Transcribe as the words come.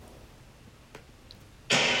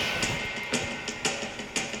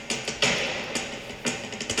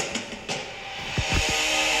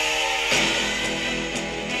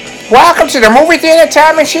Welcome to the Movie Theater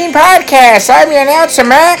Time Machine Podcast. I'm your announcer,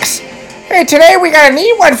 Max. Hey, today we got a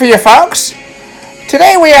neat one for you folks.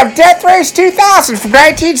 Today we have Death Race 2000 from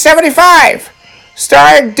 1975,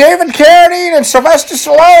 starring David Carradine and Sylvester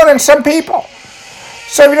Stallone and some people.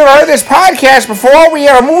 So if you've never heard this podcast before, we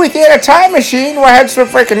have a Movie Theater Time Machine, hence the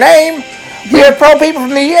freaking name. We have pro people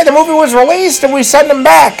from the year the movie was released, and we send them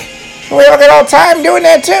back. We have a good old time doing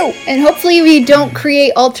that too. And hopefully we don't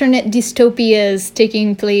create alternate dystopias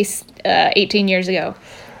taking place 18 years ago.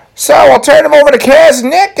 So I'll turn them over to Kaz and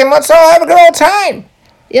Nick, and let's all have a good old time.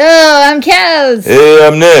 Yo, I'm Kaz. Hey,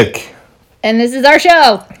 I'm Nick. And this is our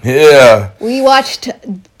show. Yeah. We watched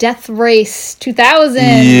Death Race 2000.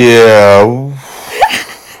 Yeah.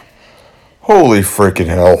 Holy freaking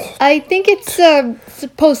hell. I think it's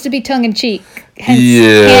supposed to be tongue-in-cheek. Hence,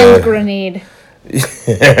 Yeah. hand grenade.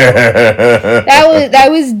 that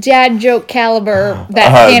was dad joke caliber.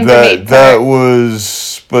 That hand grenade. That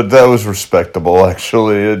was respectable.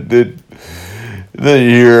 Actually,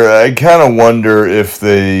 I kind of wonder if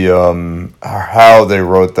they how they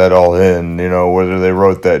wrote that all in. You know, whether they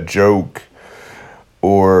wrote that joke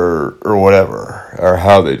or whatever, or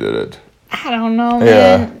how they did it. I don't know,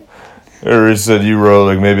 man. Or he said you wrote,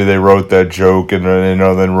 like, maybe they wrote that joke and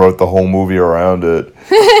then wrote the whole movie around it.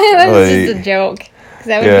 That was just a joke. 'Cause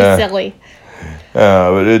that would be silly.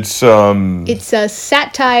 But it's a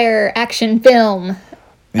satire action film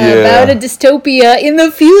about a dystopia in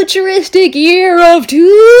the futuristic year of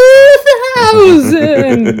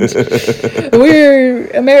 2000.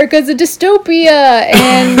 Where America's a dystopia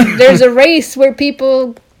and there's a race where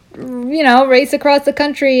people, race across the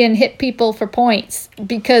country and hit people for points.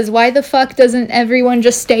 Because why the fuck doesn't everyone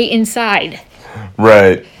just stay inside?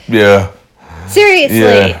 Right, yeah.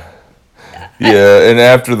 Seriously. Yeah, and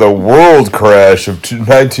after the world crash of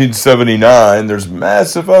 1979, there's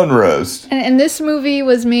massive unrest. And this movie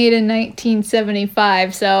was made in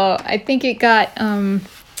 1975, so I think it got,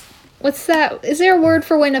 what's that? Is there a word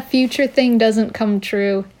for when a future thing doesn't come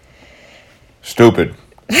true? Stupid.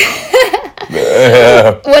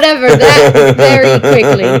 Whatever, that very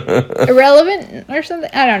quickly. Irrelevant or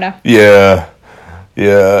something? I don't know. Yeah,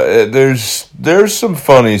 there's some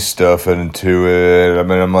funny stuff into it. I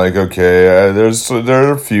mean, I'm like, okay, there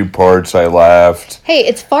are a few parts I laughed. Hey,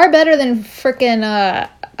 it's far better than frickin',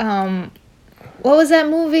 what was that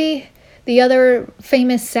movie? The other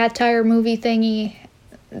famous satire movie thingy?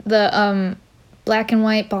 The, black and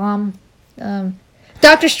white bomb.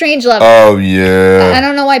 Dr. Strangelove. Oh, yeah. I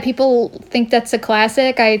don't know why people think that's a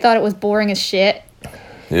classic. I thought it was boring as shit.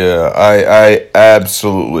 Yeah, I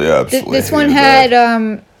absolutely This one had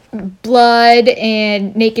blood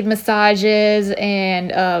and naked massages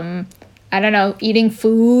and I don't know, eating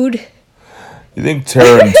food. You think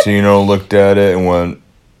Tarantino looked at it and went,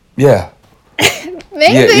 yeah.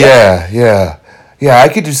 Maybe. Yeah, I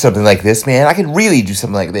could do something like this, man. I could really do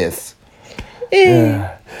something like this.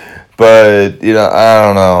 Yeah. But, I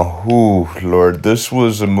don't know. Ooh, Lord, this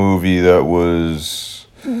was a movie that was...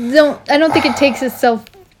 I don't think it takes itself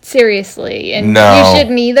seriously, and no. You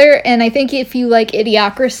shouldn't either. And I think if you like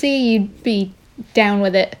Idiocracy, you'd be down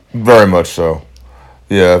with it. Very much so.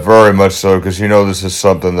 Yeah, very much so. Because this is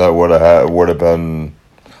something that would have been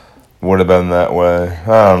that way.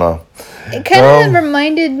 I don't know. It kind of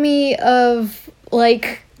reminded me of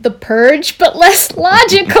like The Purge, but less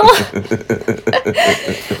logical.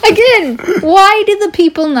 Again, why do the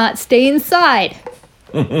people not stay inside?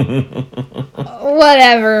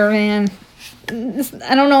 Whatever, man.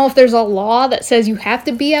 I don't know if there's a law that says you have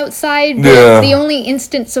to be outside, but the only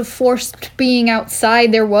instance of forced being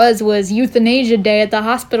outside there was Euthanasia Day at the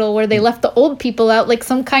hospital, where they left the old people out like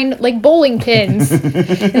some kind of, like bowling pins in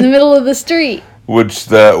the middle of the street. Which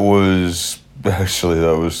that was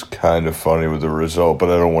kind of funny with the result, but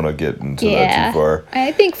I don't want to get into that too far.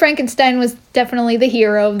 I think Frankenstein was definitely the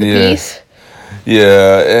hero of the piece.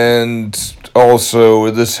 Yeah, and also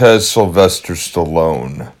this has Sylvester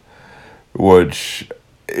Stallone, which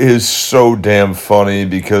is so damn funny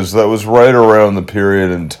because that was right around the period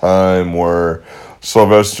in time where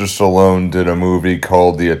Sylvester Stallone did a movie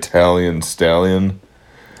called The Italian Stallion.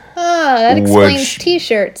 Oh, that explains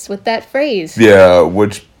t-shirts with that phrase. Yeah,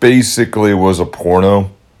 which basically was a porno.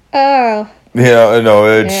 Oh. Yeah, no,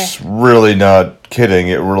 it's really not kidding.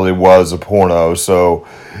 It really was a porno, so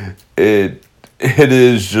it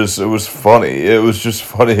was funny. It was just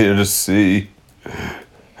funny to see.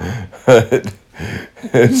 It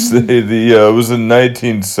was in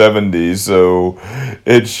 1970, so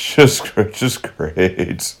it's just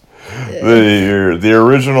great. The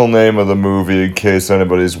original name of the movie, in case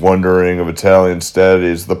anybody's wondering, of Italian Stallion,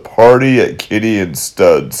 is The Party at Kitty and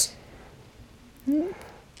Studs.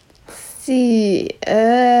 see.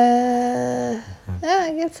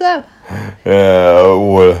 I guess so. Yeah,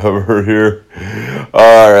 whatever here.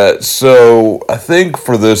 Alright, so I think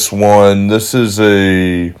for this one, this is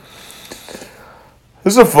a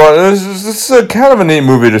kind of a neat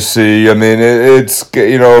movie to see. I mean, it's,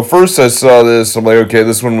 first I saw this, I'm like, okay,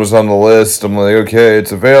 this one was on the list. I'm like, okay,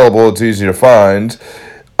 it's available, it's easy to find.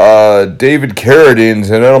 David Carradine's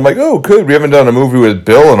in it. I'm like, oh, good. We haven't done a movie with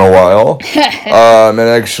Bill in a while. And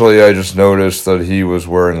actually, I just noticed that he was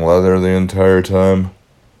wearing leather the entire time.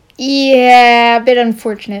 Yeah, a bit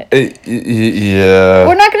unfortunate. Yeah.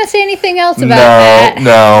 We're not going to say anything else about that.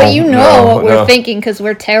 No, but you know what we're thinking because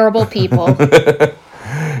we're terrible people.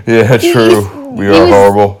 Yeah, true. We are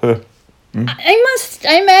horrible.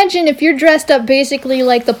 I imagine if you're dressed up basically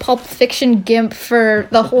like the Pulp Fiction gimp for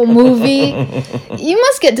the whole movie, you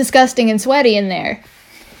must get disgusting and sweaty in there.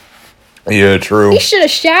 Yeah, true. He should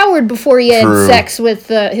have showered before he had sex with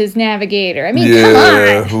his navigator. I mean, come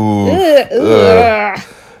on.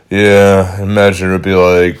 Yeah, imagine it would be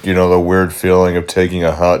like, the weird feeling of taking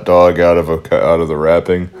a hot dog out of the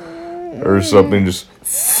wrapping or something, just...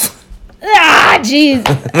 Jeez.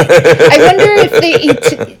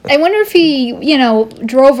 I wonder if he,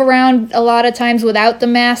 drove around a lot of times without the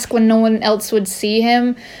mask when no one else would see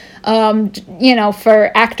him,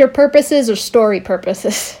 for actor purposes or story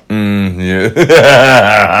purposes. Yeah.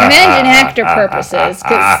 Imagine actor purposes,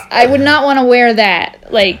 because I would not want to wear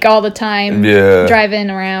that, like, all the time, driving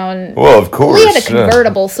around. Well, of course. We had a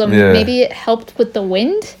convertible, so maybe it helped with the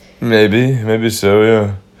wind? Maybe so,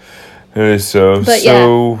 yeah. Maybe so. But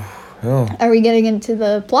yeah. Are we getting into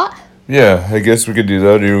the plot? Yeah, I guess we could do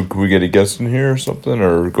that. Can we get a guest in here or something,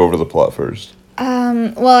 or go over the plot first?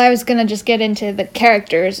 Well, I was gonna just get into the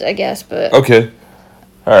characters, I guess, but... Okay.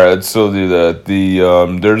 Alright, so do that.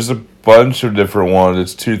 There's a bunch of different ones.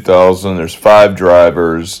 It's 2000. There's 5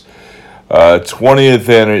 drivers. It's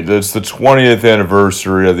the 20th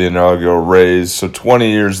anniversary of the inaugural race, so 20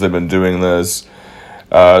 years they've been doing this.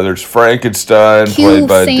 There's Frankenstein, played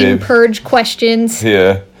by Dave... Purge questions.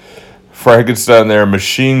 Yeah. Frankenstein there,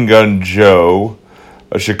 Machine Gun Joe,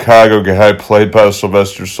 a Chicago guy played by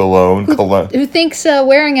Sylvester Stallone. Who thinks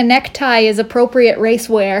wearing a necktie is appropriate race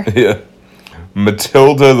wear. Yeah.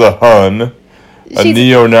 Matilda the Hun, a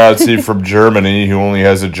neo-Nazi from Germany who only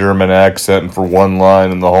has a German accent for one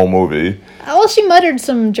line in the whole movie. Well, she muttered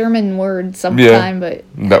some German words sometime, but...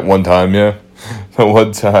 That one time, yeah. That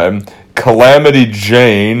one time. Calamity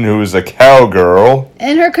Jane, who is a cowgirl.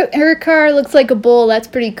 And her car looks like a bull. That's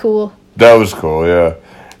pretty cool. That was cool, yeah.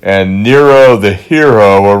 And Nero the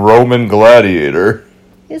Hero, a Roman gladiator.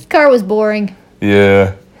 His car was boring.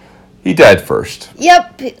 Yeah. He died first.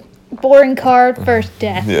 Yep. Boring car, first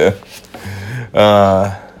death. Yeah.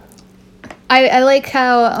 I like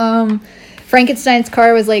how Frankenstein's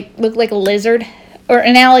car was looked like a lizard or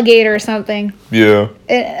an alligator or something. Yeah.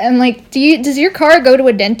 And like, does your car go to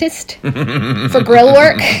a dentist for grill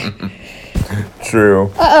work?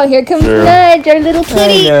 True. Here comes Nudge, our little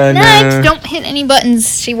kitty. Nudge, don't hit any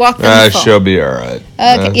buttons. She walked on the phone. She'll be alright.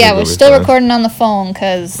 Okay, yeah, we're still recording on the phone,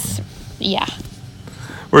 because, yeah.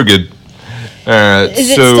 We're good. Alright, Is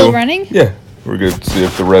it still running? Yeah, we're good. See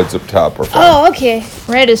if the red's up top or fine. Oh, okay.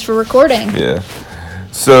 Red is for recording. Yeah.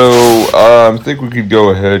 So, I think we could go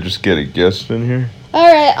ahead and just get a guest in here.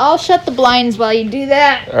 Alright, I'll shut the blinds while you do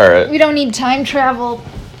that. Alright. We don't need time travel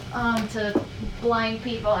to blind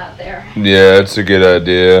people out there. Yeah, it's a good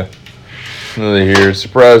idea. Here,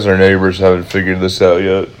 surprised our neighbors haven't figured this out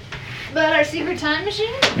yet. But our secret time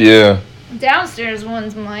machine? Yeah. Downstairs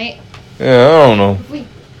ones might. Yeah, I don't know.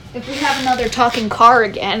 If we have another talking car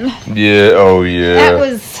again. Yeah, oh yeah.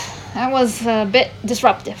 That was a bit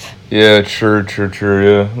disruptive. Yeah, true,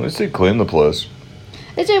 yeah. At least they cleaned the place.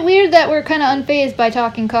 Is it weird that we're kind of unfazed by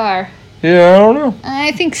talking car? Yeah, I don't know.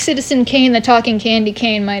 I think Citizen Kane, the talking candy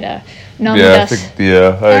cane, might have numbed us. I agree.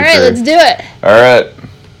 Alright, let's do it. Alright.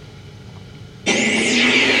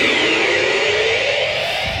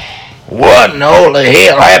 What in the holy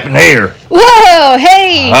hell happened here? Whoa,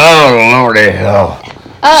 hey! Oh, lordy hell.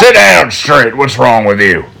 Sit down straight. What's wrong with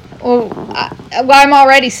you? Well, I'm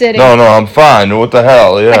already sitting. No, I'm fine. What the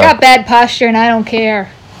hell? Yeah. I got bad posture and I don't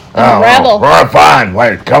care. I'm a rebel. Well, fine.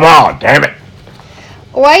 Wait, come on, damn it.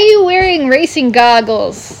 Why are you wearing racing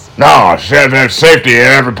goggles? No, there's safety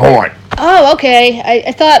at every point. Oh, okay.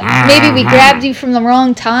 I thought maybe we grabbed you from the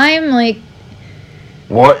wrong time, like...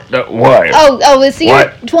 What? What? Oh, it's the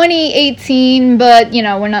year 2018, but,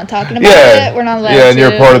 we're not talking about it. We're not allowed to. Yeah, and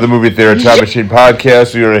you're part of the Movie Theater Time Machine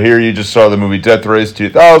podcast. You're here. You just saw the movie Death Race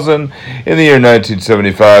 2000 in the year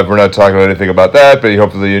 1975. We're not talking about anything about that, but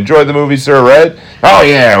hopefully you enjoyed the movie, sir, right? Oh,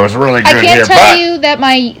 yeah, it was really good. I can't tell you that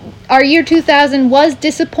our year 2000 was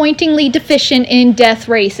disappointingly deficient in death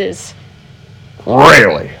races.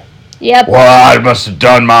 Really? Yep. Well, I must have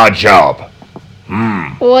done my job.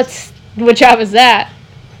 What job is that?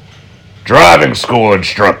 Driving school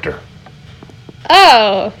instructor.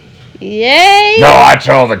 Oh. Yay. No, I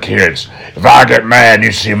tell the kids, if I get mad,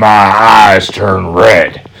 you see my eyes turn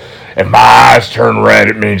red. If my eyes turn red,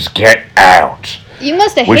 it means get out. You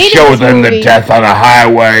must have We hated show this them movie. the death on the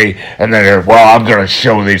highway, and then they're, well, I'm going to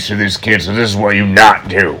show these to these kids, and this is what you not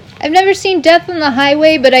do. I've never seen Death on the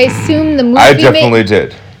Highway, but I assume the movie... I definitely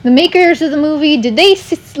did. The makers of the movie, did they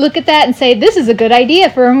look at that and say, this is a good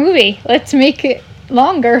idea for a movie. Let's make it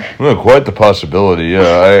longer. Well, quite the possibility,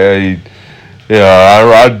 yeah.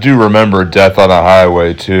 I do remember Death on a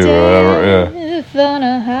Highway, too. Death on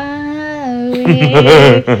a highway.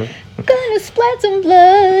 Gonna splat some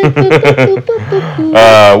blood.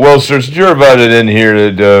 Well, sir, since you're invited in here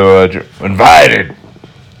to invited.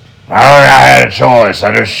 I had a choice.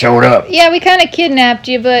 I just showed up. Yeah, we kind of kidnapped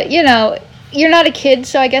you, but, you know, you're not a kid,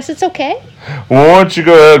 so I guess it's okay. Well, why don't you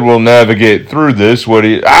go ahead? We'll navigate through this.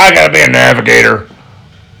 I gotta be a navigator.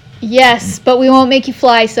 Yes, but we won't make you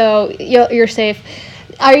fly, so you're safe.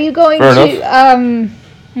 Are you going Fair to...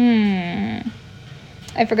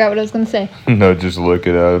 I forgot what I was going to say. No, just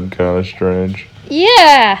looking at him, kind of strange.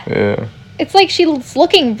 Yeah. Yeah. It's like she's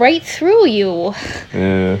looking right through you.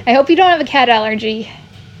 Yeah. I hope you don't have a cat allergy.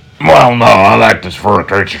 Well, no, I like this fur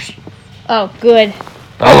creatures. Oh, good.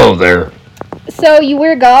 Hello there. So you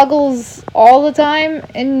wear goggles all the time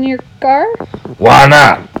in your car? Why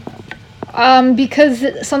not?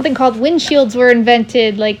 Because something called windshields were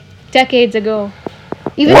invented, like, decades ago.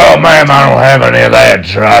 Well, ma'am, I don't have any of that.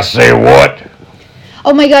 Should I say what?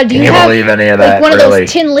 Oh my God! Do you Can you have believe any of like that, one really? of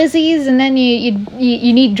those Tin Lizzies, and then you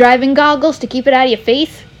need driving goggles to keep it out of your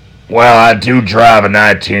face? Well, I do drive a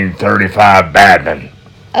 1935 Batman.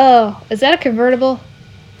 Oh, is that a convertible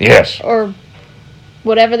Yes. or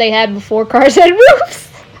whatever they had before cars had roofs?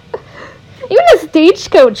 Even a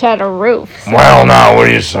stagecoach had a roof. So. Well, now, what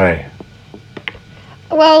do you say?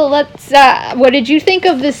 Well, let's. What did you think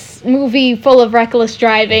of this movie full of reckless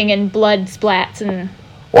driving and blood splats and?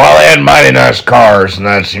 Well, they had mighty nice cars, and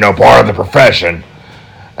that's, part of the profession.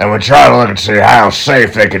 And we try to look and see how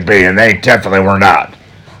safe they could be, and they definitely were not.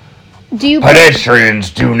 Do you? Pedestrians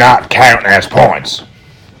do not count as points.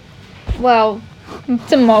 Well,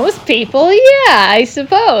 to most people, yeah, I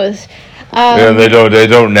suppose. Yeah, they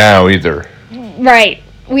don't now either. Right.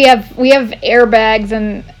 We have airbags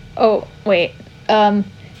and oh wait. Don't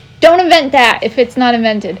invent that if it's not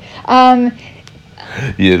invented.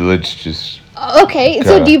 Yeah, let's just. Okay,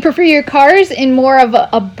 so do you prefer your cars in more of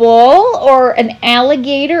a bull or an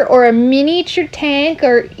alligator or a miniature tank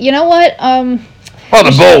or you know what? Well,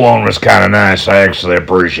 the bull one was kind of nice. I actually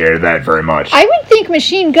appreciated that very much. I would think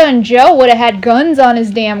Machine Gun Joe would have had guns on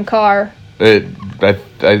his damn car. He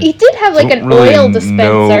did have like an oil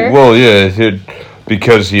dispenser. Well, yeah,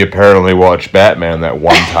 because he apparently watched Batman that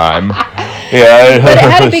one time. Yeah, but it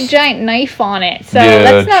had a big giant knife on it, so yeah,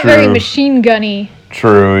 that's not true. very machine gunny.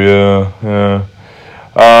 True, yeah.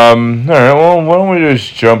 All right, well, why don't we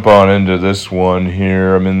just jump on into this one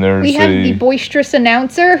here? I mean, We have the boisterous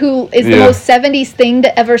announcer who is the most 70s thing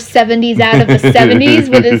to ever 70s out of the 70s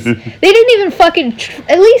with his... They didn't even fucking...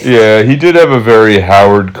 at least... Yeah, he did have a very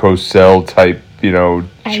Howard Cosell type,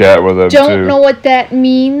 chat with him, too. I don't know what that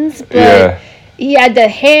means, but he had the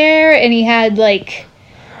hair and he had, like,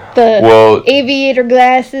 the aviator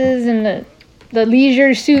glasses and the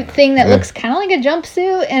leisure suit thing that looks kind of like a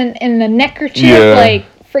jumpsuit and the neckerchief like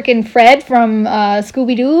freaking Fred from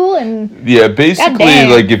Scooby-Doo and basically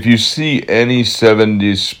like if you see any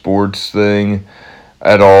 70s sports thing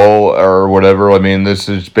at all or whatever, I mean this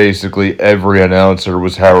is basically every announcer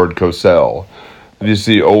was Howard Cosell. If you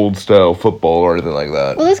see old style football or anything like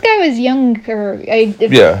that. Well, this guy was younger.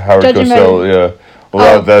 Howard Cosell,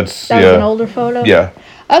 Well, that was an older photo? Yeah.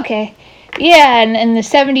 Okay. Yeah, and the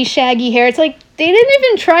 70s shaggy hair. It's like they didn't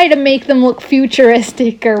even try to make them look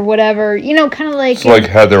futuristic or whatever. Kind of like... It's like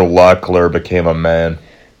Heather Locklear became a man.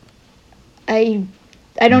 I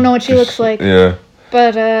don't know what she looks like. Yeah.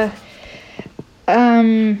 But,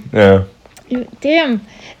 yeah. Damn.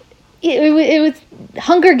 It was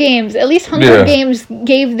Hunger Games. At least Hunger Games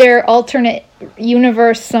gave their alternate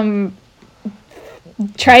universe some...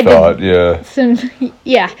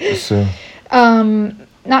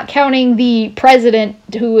 not counting the president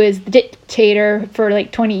who is the dictator for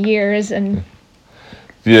like 20 years and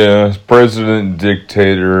president,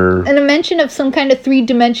 dictator, and a mention of some kind of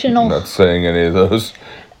three-dimensional. I'm not saying any of those.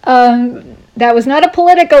 That was not a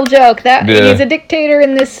political joke. That he's a dictator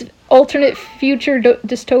in this alternate future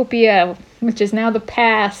dystopia. which is now the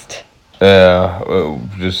past. Yeah,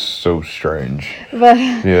 just so strange. But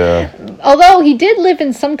Yeah. although he did live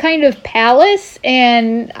in some kind of palace,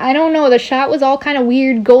 and I don't know, the shot was all kind of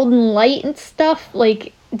weird, golden light and stuff.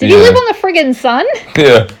 Like, did he live on the friggin' sun?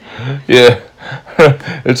 Yeah, yeah.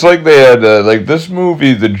 It's like they had like this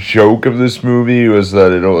movie. The joke of this movie was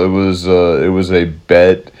that it was a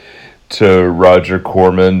bet to Roger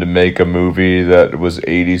Corman to make a movie that was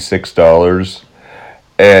 $86.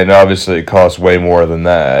 And obviously, it costs way more than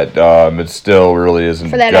that. It still really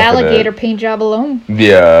isn't For that definite. alligator paint job alone.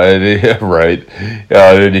 Yeah, right. Yeah,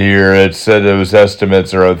 I did hear it said it was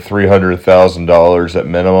estimates around $300,000 at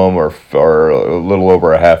minimum, or a little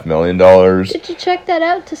over $500,000. Did you check that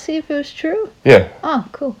out to see if it was true? Yeah. Oh,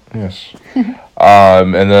 cool. Yes.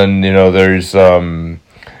 And then there's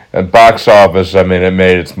at box office. I mean, it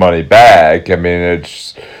made its money back. I mean,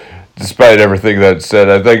 it's. Despite everything that said,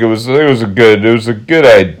 I think it was a good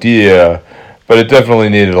idea, but it definitely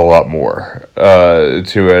needed a lot more to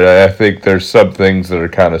it. I think there's some things that are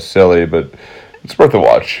kind of silly, but it's worth a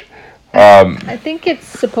watch. I think it's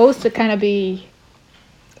supposed to kind of be,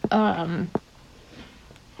 not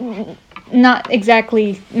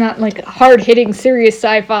like hard-hitting serious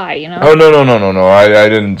sci-fi, you know? Oh no! I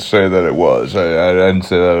didn't say that it was. I didn't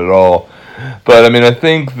say that at all. But I mean, I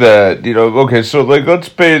think that okay. So let's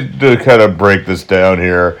to kind of break this down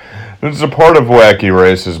here. This is a part of Wacky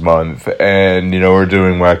Races Month, and we're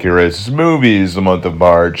doing Wacky Races movies the month of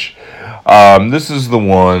March. This is the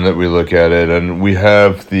one that we look at it, and we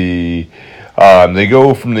have the. They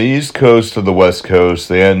go from the East Coast to the West Coast.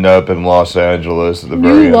 They end up in Los Angeles at the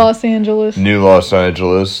very end. New Los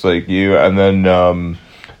Angeles, like you, and then.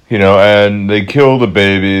 And they kill the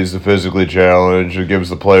babies, the physically challenged. It gives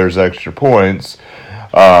the players extra points.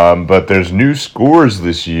 But there's new scores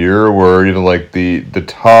this year where, like the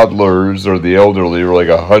toddlers or the elderly were like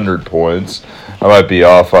 100 points. I might be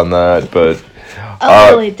off on that, but...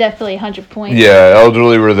 elderly, definitely 100 points. Yeah,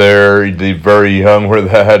 elderly were there. The very young were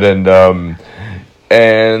that.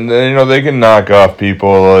 And they can knock off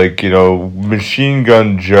people like, Machine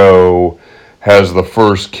Gun Joe has the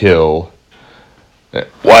first kill.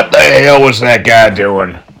 What the hell was that guy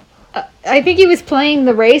doing? I think he was playing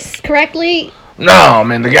the race correctly. No, I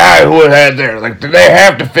mean, the guy who had there, like, did they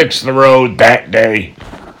have to fix the road that day?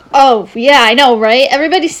 Oh, yeah, I know, right?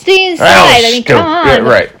 Everybody stay inside. I mean, come on. Yeah,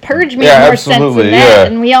 right. Purge made more sense than that,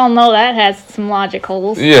 and we all know that has some logic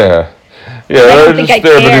holes. Yeah. Yeah, I don't think I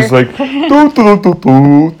care. But he's like,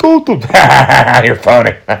 you're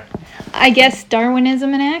funny. I guess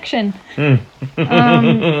Darwinism in action.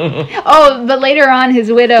 But later on,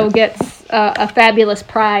 his widow gets a fabulous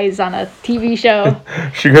prize on a TV show.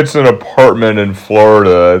 She gets an apartment in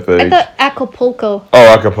Florida, I think. I thought Acapulco.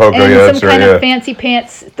 Oh, Acapulco, and yeah, that's some right, kind of fancy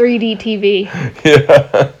pants 3D TV.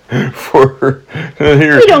 Yeah.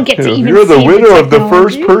 We don't get to even You're the see widow of the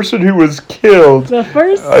technology. first person who was killed. The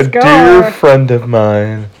first A scar. dear friend of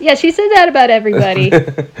mine. Yeah, she said that about everybody.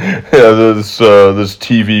 Yeah, this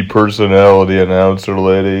TV personality announcer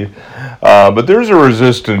lady. But there's a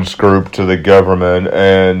resistance group to the government,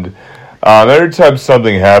 and every time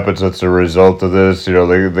something happens that's a result of this,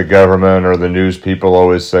 the government or the news people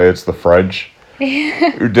always say it's the French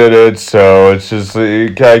who did it. So it's just,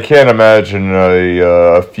 I can't imagine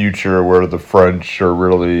a future where the French are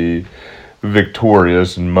really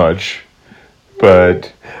victorious in much.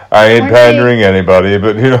 But I ain't pandering anybody,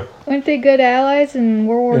 but Weren't they good allies in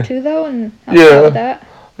World War II, though? And with that?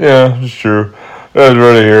 Yeah, it's true. That's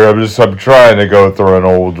right here. I'm trying to go through an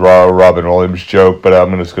old Robin Williams joke, but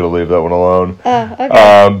I'm just going to leave that one alone.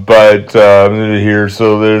 Okay. But I'm going to hear,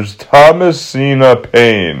 so there's Thomasina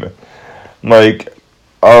Payne. Like,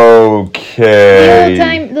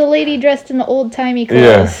 okay. The lady dressed in the old-timey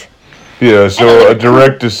clothes. Yeah, so a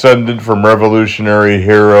direct descendant from revolutionary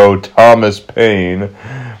hero Thomas Paine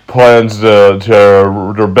plans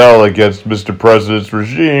to rebel against Mr. President's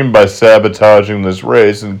regime by sabotaging this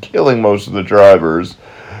race and killing most of the drivers.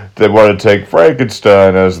 They want to take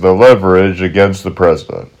Frankenstein as the leverage against the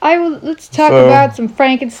president. Let's talk about some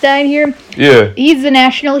Frankenstein here. Yeah. He's the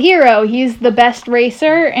national hero. He's the best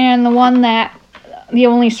racer and the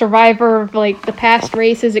only survivor of like the past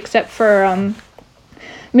races, except for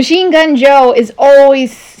Machine Gun Joe is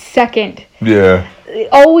always second. Yeah.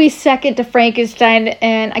 Always second to Frankenstein,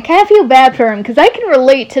 and I kind of feel bad for him because I can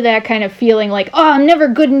relate to that kind of feeling like, oh, I'm never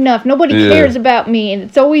good enough, nobody cares about me, and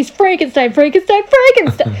it's always Frankenstein,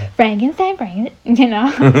 you know.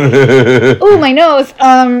 Ooh, my nose.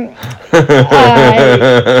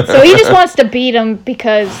 So he just wants to beat him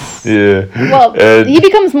because, he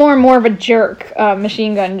becomes more and more of a jerk,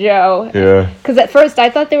 Machine Gun Joe. Yeah. Because at first I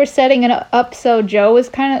thought they were setting it up so Joe was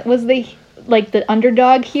like the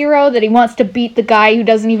underdog hero, that he wants to beat the guy who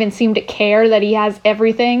doesn't even seem to care that he has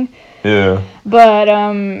everything. Yeah. But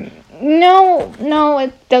no,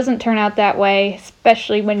 it doesn't turn out that way,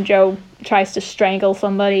 especially when Joe tries to strangle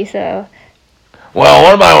somebody. So. Well,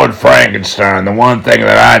 what about with Frankenstein? The one thing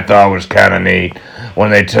that I thought was kind of neat when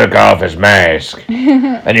they took off his mask,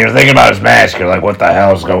 and you're thinking about his mask, you're like, what the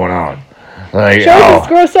hell's going on? Like, Show this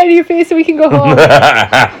gross side of your face so we can go home.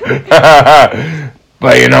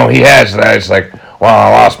 But he has that. It's like, well, I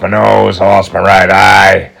lost my nose, I lost my right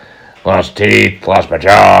eye, lost teeth, lost my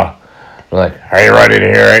jaw. Like, are you ready to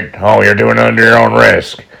hear it? Oh, you're doing it under your own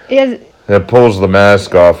risk. Yes. That pulls the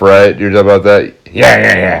mask off, right? You're talking about that?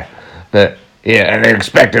 Yeah. Yeah, and they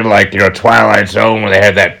expected, like, Twilight Zone when they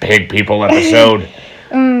had that pig people episode.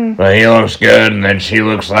 But he looks good, and then she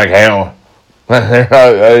looks like hell.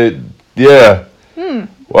 Yeah.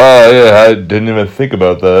 Wow, yeah, I didn't even think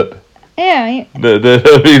about that. Yeah. That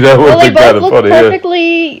would be kind of funny.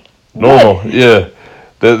 Perfectly normal, yeah.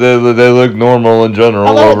 They look normal in general.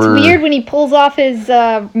 Although it's weird when he pulls off his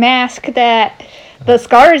mask that the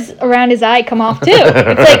scars around his eye come off too.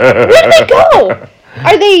 It's like, where did they go?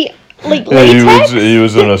 Are they like latex? He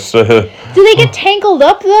was in a. Do they get tangled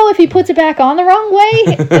up though if he puts it back on the wrong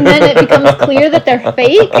way, and then it becomes clear that they're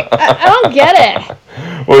fake? I don't get it.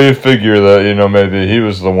 Well, you figure that maybe he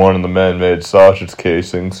was the one in the man-made sausage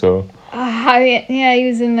casing, so. Yeah, he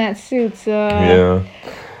was in that suit, so. Yeah.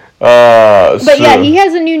 But yeah, he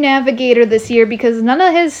has a new navigator this year because none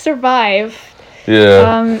of his survive.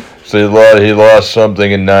 Yeah. So he lost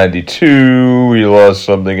something in 92. He lost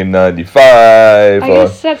something in 95. I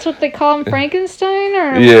guess that's what they call him, Frankenstein,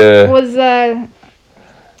 or was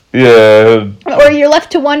Yeah. Or you're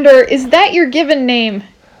left to wonder, is that your given name?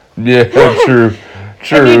 Yeah, true.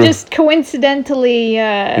 Have you just coincidentally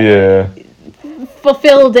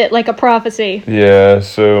fulfilled it like a prophecy? Yeah.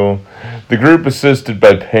 So. The group assisted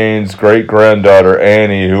by Payne's great-granddaughter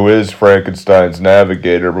Annie, who is Frankenstein's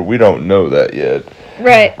navigator, but we don't know that yet.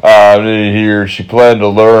 Right. Here, she planned to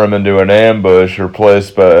lure him into an ambush to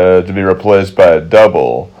be replaced by a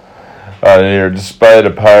double. Here, despite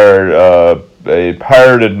a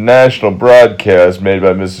pirated national broadcast made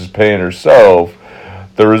by Mrs. Payne herself,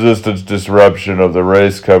 the resistance disruption of the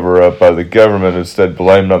race cover-up by the government instead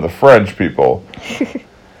blamed on the French people.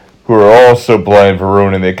 Who are also blamed for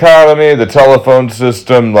ruining the economy, the telephone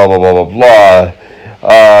system, blah, blah, blah, blah, blah.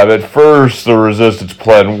 At first, the resistance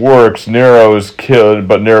plan works. Nero's killed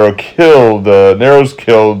when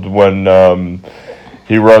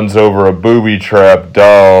he runs over a booby-trapped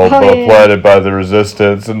doll planted by the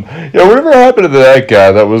resistance. And, whatever happened to that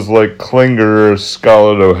guy that was like Klinger or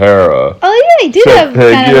Scarlett O'Hara? Oh, yeah, he did have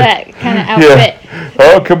that kind of outfit. Yeah.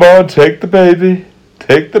 Oh, come on, take the baby.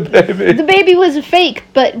 Take the baby. The baby was a fake,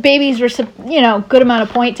 but babies were, good amount of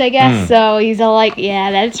points, I guess. So he's all like, yeah,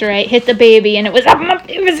 that's right, hit the baby. And it was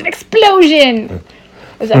an explosion. It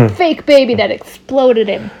was a fake baby that exploded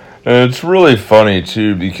him. And it's really funny,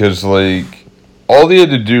 too, because, all he had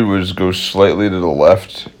to do was go slightly to the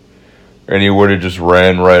left, and he would have just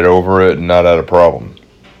ran right over it and not had a problem.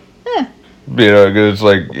 Huh. Because it's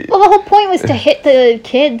like... Well, the whole point was to hit the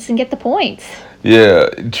kids and get the points. Yeah,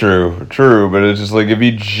 true, but it's just like, if he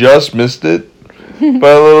just missed it by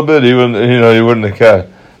a little bit, he wouldn't have got.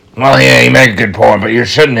 Well, yeah, you make a good point, but you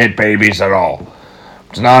shouldn't hit babies at all.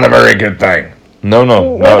 It's not a very good thing. No,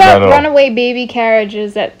 what about runaway baby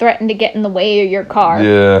carriages that threaten to get in the way of your car?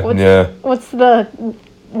 Yeah, What's the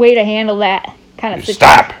way to handle that kind of situation?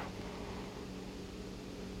 Stop!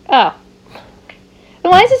 Oh.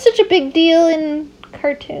 Then why is it such a big deal in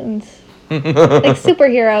cartoons? Like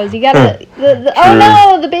superheroes, you gotta oh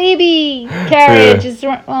no, the baby carriage is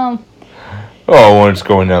when it's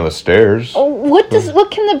going down the stairs. What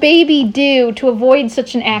can the baby do to avoid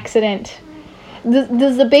such an accident?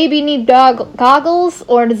 Does the baby need goggles,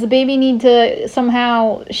 or does the baby need to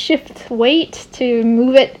somehow shift weight to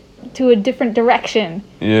move it to a different direction?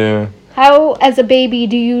 Yeah. How, as a baby,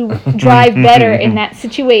 do you drive better in that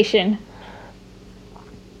situation?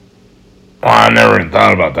 Well, I never even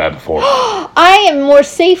thought about that before. I am more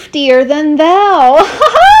safetier than thou.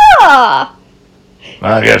 Ha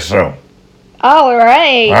I guess so. All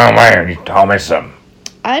right. Oh, man, you told me something.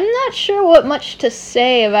 I'm not sure what much to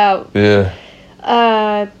say about... Yeah.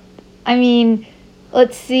 I mean,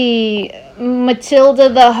 let's see. Matilda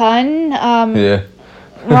the Hun,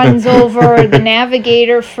 runs over the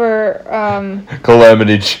navigator for,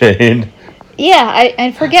 Calamity Jane. Yeah,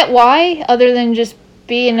 I forget why, other than just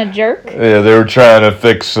being a jerk. Yeah, they were trying to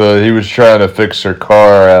fix, he was trying to fix her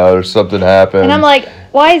car out, or something happened. And I'm like,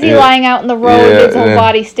 why is he lying out in the road with his whole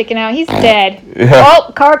body sticking out? He's dead. Yeah.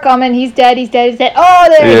 Oh, car coming. He's dead. Oh,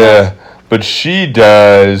 there he goes. But she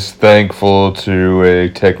dies thankful to a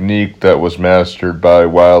technique that was mastered by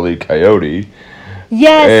Wile E. Coyote.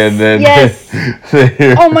 Yes. And then yes.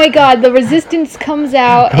 Oh my God! The resistance comes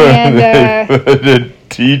out and they put a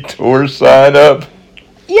detour sign up.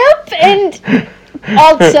 Yep, and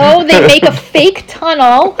also they make a fake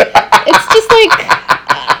tunnel. It's just like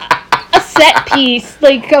a set piece,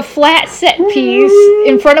 like a flat set piece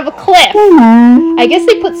in front of a cliff. I guess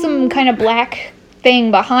they put some kind of black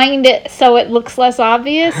thing behind it so it looks less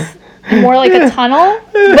obvious. More like a tunnel,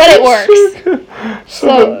 but it works.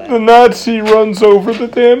 So the Nazi runs over the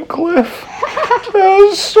damn cliff. That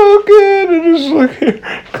was so good. It is like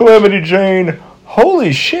Calamity Jane.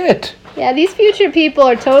 Holy shit. Yeah, these future people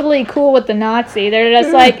are totally cool with the Nazi. They're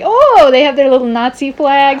just like, oh, they have their little Nazi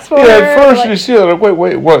flags for her. Yeah, at first like, you see that, like,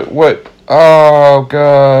 wait, what? Oh,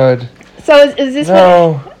 God. So is this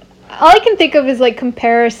No. what... All I can think of is, like,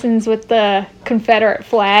 comparisons with the Confederate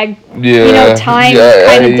flag. Yeah. You know, time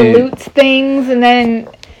kind of dilutes things, and then...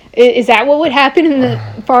 Is that what would happen in the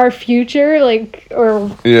far future? Like, or...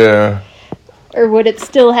 Yeah. Or would it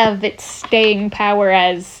still have its staying power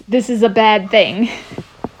as, this is a bad thing?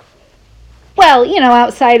 Well, you know,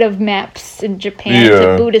 outside of maps in Japan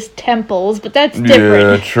to Buddhist temples, but that's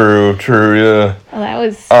different. Yeah, true, yeah. Well, that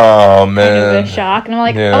was man. kind of a shock. And I'm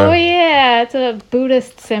like, oh yeah, it's a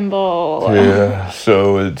Buddhist symbol. Yeah,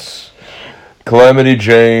 so it's Calamity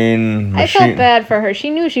Jane. I felt bad for her.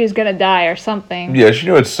 She knew she was going to die or something. Yeah, she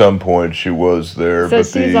knew at some point she was there. So but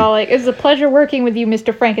she's all like, it was a pleasure working with you,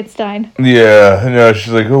 Mr. Frankenstein. Yeah,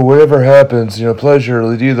 she's like, oh, whatever happens, pleasure,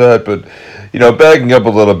 we do that. But, backing up a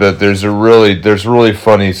little bit, there's really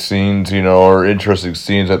funny scenes, or interesting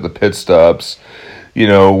scenes at the pit stops,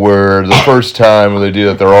 where the first time when they do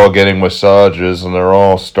that, they're all getting massages and they're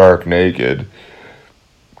all stark naked.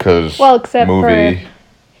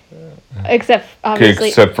 Except obviously.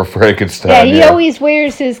 Except for Frankenstein. Yeah, he always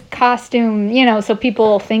wears his costume, so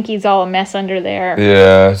people think he's all a mess under there.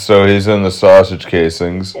 Yeah, so he's in the sausage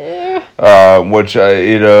casings. Which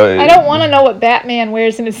I don't want to know what Batman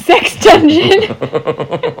wears in his sex dungeon.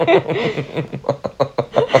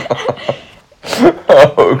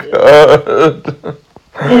 Oh, God.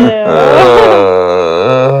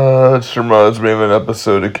 This reminds me of an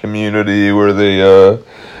episode of Community where they,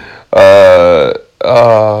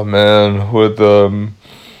 with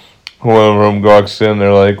one of them walks in,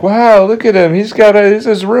 they're like, wow, look at him, he's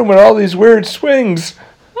his room with all these weird swings.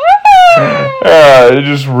 It's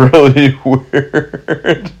just really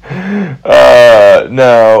weird.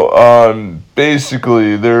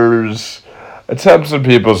 Basically, there's attempts in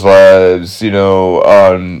people's lives,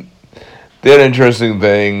 the interesting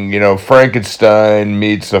thing, Frankenstein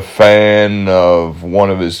meets a fan of one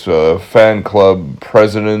of his fan club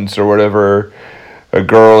presidents or whatever, a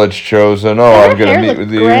girl that's chosen. Oh, I'm going to meet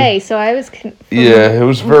with you. Gray, so I was... Yeah, it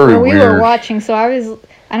was very weird. We were watching, so I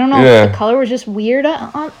don't know if the color was just weird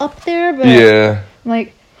up there, but... Yeah. I'm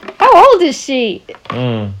like, how old is she?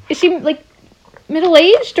 Is she, like,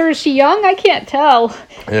 middle-aged, or is she young? I can't tell.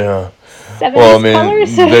 Yeah. 70s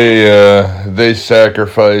colors? They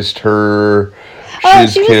sacrificed her. She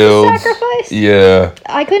was the sacrifice? Yeah.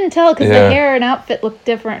 I couldn't tell because the hair and outfit looked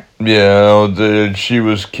different. Yeah, she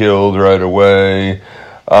was killed right away.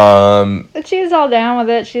 But she was all down with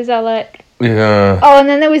it. She was all like... Yeah. Oh, and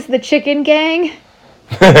then there was the chicken gang.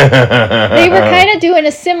 They were kind of doing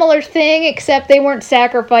a similar thing, except they weren't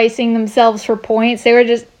sacrificing themselves for points. It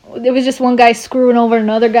was just one guy screwing over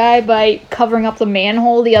another guy by covering up the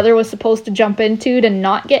manhole the other was supposed to jump into to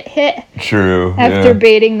not get hit. True. After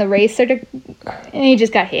baiting the racer and he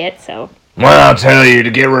just got hit, so. Well, I'll tell you,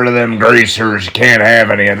 to get rid of them greasers, you can't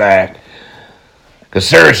have any of that. Because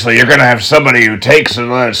seriously, you're going to have somebody who takes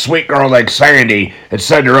a sweet girl like Sandy and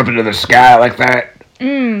send her up into the sky like that? That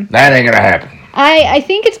ain't going to happen. I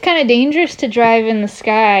think it's kind of dangerous to drive in the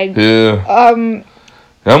sky. Yeah.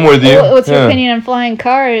 I'm with you. What's your opinion on flying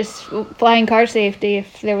car safety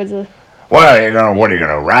if there was a... Well, what are you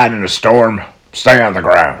going to ride in a storm? Stay on the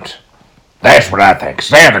ground. That's what I think.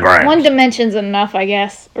 Stay on the ground. One dimension's enough, I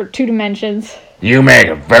guess. Or 2 dimensions. You make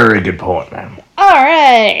a very good point, man. All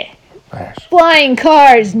right. Yes. Flying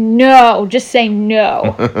cars, no. Just say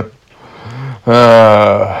no.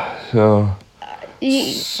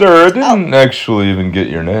 Sir, I didn't actually even get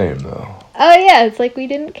your name, though. Oh, yeah, it's like we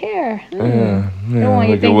didn't care. Yeah, don't want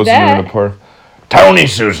you to think it wasn't that. even a part. Tony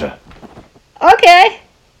Sousa. Okay.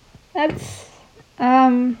 That's,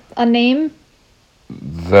 a name.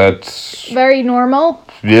 That's... Very normal.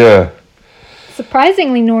 Yeah.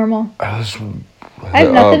 Surprisingly normal. I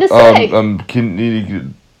have nothing to say.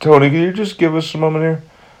 Tony, can you just give us a moment here?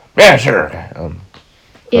 Yeah, sure.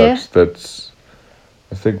 That's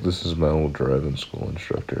I think this is my old driving school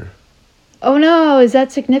instructor. Oh no, is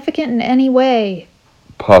that significant in any way?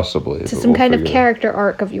 Possibly. To some kind of character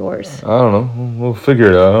arc of yours? I don't know. We'll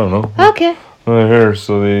figure it out. I don't know. Okay. Here,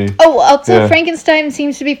 so the... Oh, also Frankenstein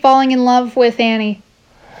seems to be falling in love with Annie.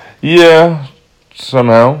 Yeah,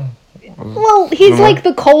 somehow. Well, he's like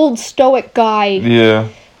the cold, stoic guy. Yeah.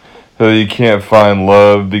 So he can't find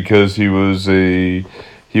love because he was made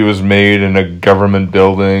in a government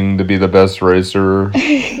building to be the best racer.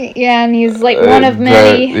 Yeah, and he's like one of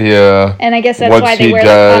many. Yeah. And I guess that's why they wear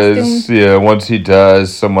the costume. Yeah, once he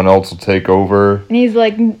dies, someone else will take over. And he's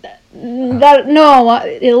like, the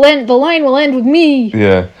line will end with me.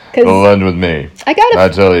 Yeah, it'll end with me. I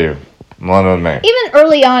tell you. Even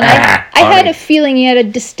early on, I had a feeling he had a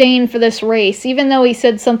disdain for this race, even though he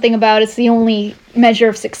said something about it's the only measure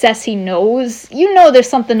of success he knows. You know there's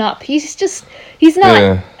something up. He's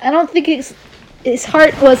not, I don't think his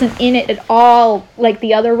heart wasn't in it at all like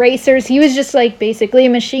the other racers. He was just like basically a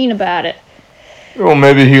machine about it. Well,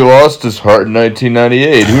 maybe he lost his heart in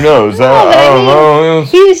 1998. Who knows? I don't know.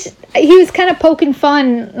 He was kind of poking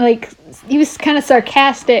fun, like, he was kind of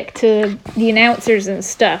sarcastic to the announcers and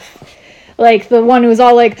stuff. Like, the one who was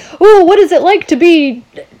all like, oh, what is it like to be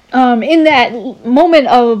in that moment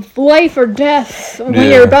of life or death when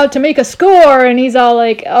you're about to make a score? And he's all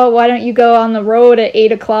like, oh, why don't you go on the road at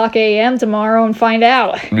 8 o'clock a.m. tomorrow and find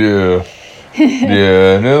out? Yeah.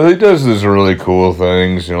 Yeah. No, he does these really cool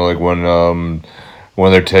things, like when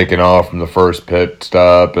they're taking off from the first pit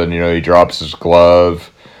stop and, he drops his glove.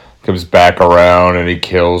 Comes back around and he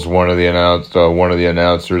kills one of the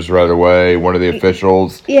announcers right away. One of the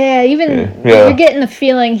officials. Yeah, you're getting the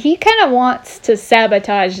feeling he kind of wants to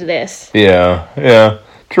sabotage this. Yeah,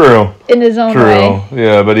 true. In his own way.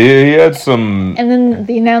 Yeah, but he had some. And then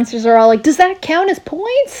the announcers are all like, "Does that count as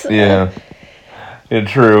points?" Yeah,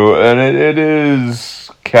 true, and it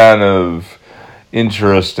is kind of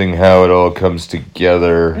interesting how it all comes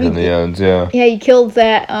together in the end. Yeah. Yeah, he killed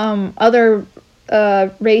that other.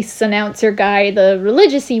 Race announcer guy, the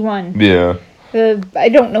religious-y one. Yeah. I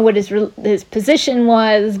don't know what his position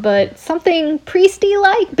was, but something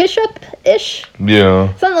priesty-like, bishop-ish.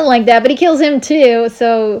 Yeah. Something like that, but he kills him too,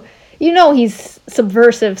 so he's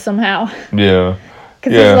subversive somehow. Yeah.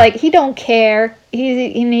 Because he's like, he don't care.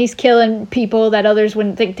 He's killing people that others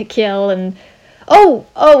wouldn't think to kill, and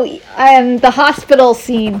the hospital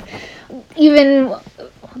scene. Even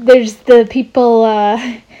there's the people.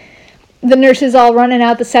 The nurses all running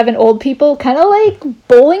out the 7 old people, kind of like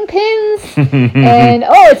bowling pins. And,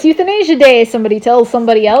 it's Euthanasia Day. Somebody tells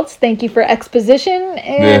somebody else, thank you for exposition.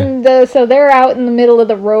 And so they're out in the middle of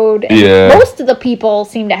the road. And most of the people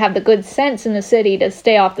seem to have the good sense in the city to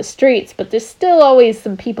stay off the streets, but there's still always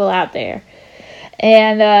some people out there.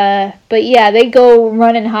 And, but yeah, they go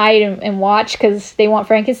run and hide and watch because they want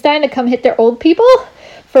Frankenstein to come hit their old people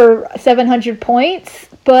for 700 points.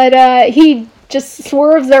 But he just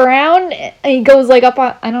swerves around and he goes like up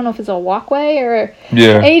on, I don't know if it's a walkway or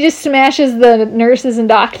and he just smashes the nurses and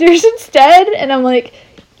doctors instead, and I'm like,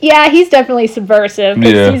 yeah, he's definitely subversive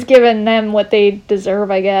because he's giving them what they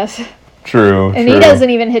deserve, I guess. True. And he doesn't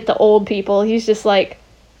even hit the old people. He's just like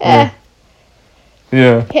hitting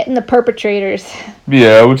the perpetrators.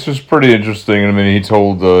 Yeah, which is pretty interesting. I mean, he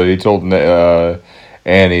told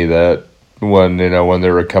Annie that when they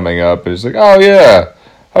were coming up, he's like, oh yeah,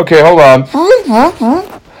 okay, hold on.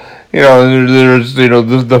 There's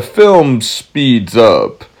the film speeds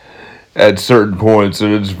up at certain points,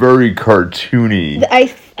 and it's very cartoony. I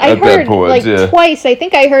heard twice. I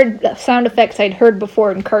think I heard sound effects I'd heard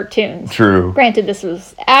before in cartoons. True. Granted, this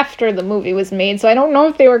was after the movie was made, so I don't know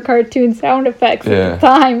if they were cartoon sound effects at the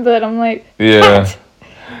time. But I'm like, what?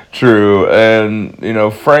 True, and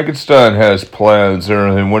Frankenstein has plans,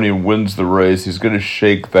 and when he wins the race, he's going to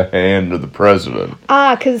shake the hand of the president.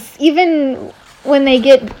 Because even when they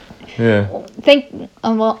get,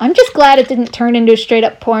 I'm just glad it didn't turn into a straight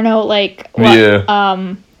up porno. Like, what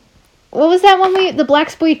was that one the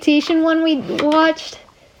blaxploitation one we watched?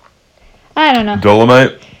 I don't know.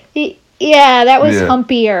 Dolomite. Yeah, that was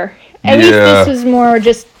humpier. At least this was more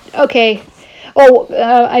just okay.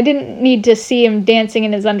 I didn't need to see him dancing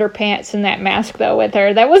in his underpants in that mask, though, with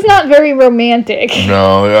her. That was not very romantic.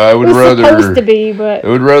 No, I would rather... It was supposed to be, but... I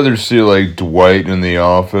would rather see, like, Dwight in The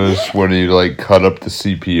Office when he, like, cut up the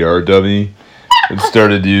CPR dummy and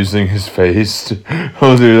started using his face to do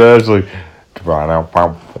that. It's like...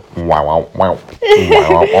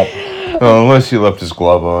 unless he left his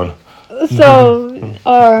glove on. So,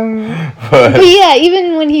 but yeah,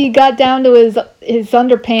 even when he got down to his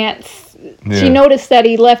underpants... She noticed that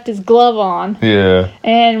he left his glove on. Yeah.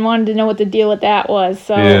 And wanted to know what the deal with that was.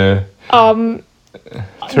 So,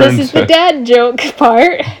 This is the dad joke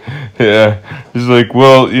part. Yeah. He's like,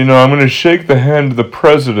 well, I'm going to shake the hand of the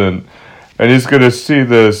president, and he's going to see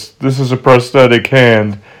this. This is a prosthetic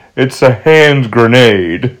hand. It's a hand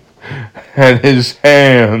grenade. And his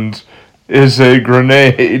hand is a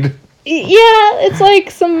grenade. Yeah, it's like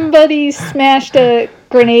somebody smashed a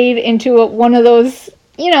grenade into one of those,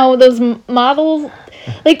 those models.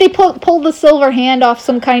 Like they pulled the silver hand off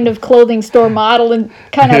some kind of clothing store model and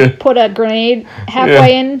kind of put a grenade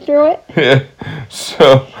halfway in through it. Yeah.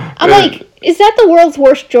 So I'm like, is that the world's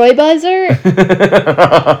worst joy buzzer?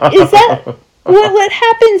 Is that what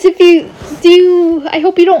happens if you I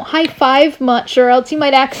hope you don't high five much, or else you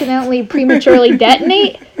might accidentally prematurely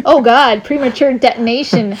detonate. Oh God, premature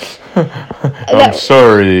detonation. I'm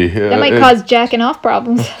sorry. That might cause jacking off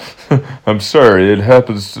problems. I'm sorry. It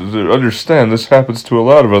happens. Understand, this happens to a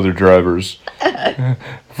lot of other drivers.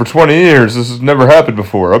 For 20 years, this has never happened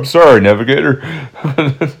before. I'm sorry, Navigator.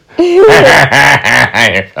 You're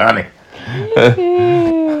funny.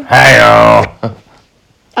 Hi-yo.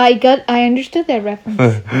 I understood that reference.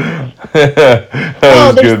 That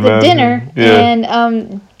there's good, the man. dinner, Yeah.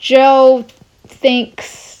 and Joe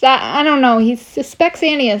thinks I don't know. He suspects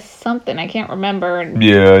Annie of something. I can't remember.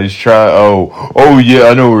 Yeah, he's trying. Oh, yeah.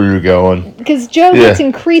 I know where you're going. Because Joe gets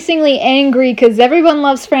increasingly angry because everyone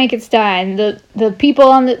loves Frankenstein. The people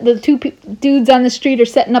on the two dudes on the street are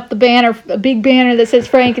setting up the banner, a big banner that says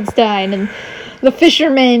Frankenstein, and the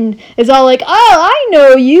fisherman is all like, "Oh, I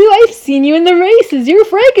know you. I've seen you in the races. You're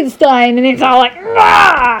Frankenstein." And he's all like,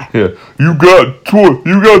 "Ah!" Yeah, you got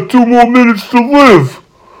 2 more minutes to live.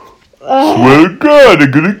 Swear to God, I'm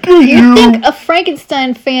gonna get you. You'd think a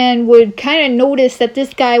Frankenstein fan would kind of notice that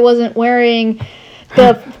this guy wasn't wearing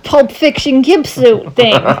the Pulp Fiction gimp suit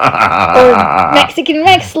thing, or Mexican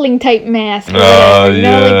wrestling type mask. Or whatever,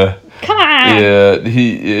 Yeah. come on.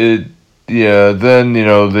 Yeah, then,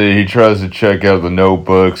 he tries to check out the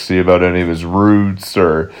notebook, see about any of his roots,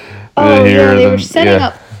 or... They were setting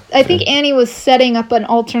up... I think Annie was setting up an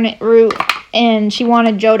alternate route, and she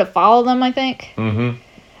wanted Joe to follow them, I think. Mm-hmm.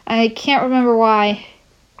 I can't remember why.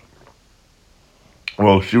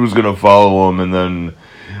 Well, she was gonna follow him, and then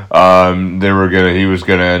he was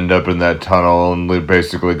gonna end up in that tunnel and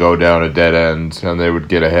basically go down a dead end, and they would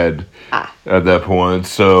get ahead at that point.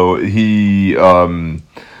 So they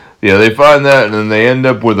find that, and then they end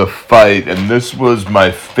up with a fight, and this was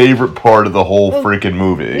my favorite part of the whole freaking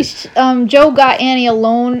movie. Joe got Annie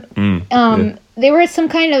alone. They were at some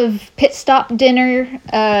kind of pit stop dinner,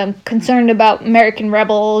 concerned about American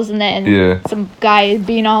rebels, and then some guy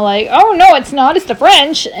being all like, "Oh no, it's not, it's the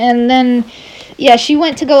French." And then, she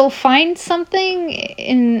went to go find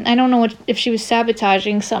something, I don't know if she was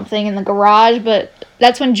sabotaging something in the garage, but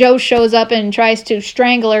that's when Joe shows up and tries to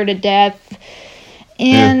strangle her to death.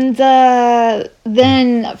 And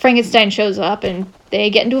then Frankenstein shows up, and they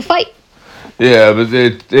get into a fight. Yeah, but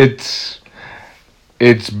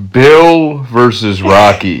it's Bill versus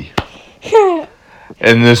Rocky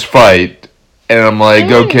in this fight. And I'm like,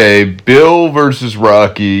 okay, Bill versus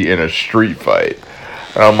Rocky in a street fight.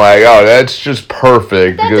 And I'm like, oh, that's just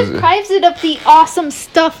perfect. That deprives it of the awesome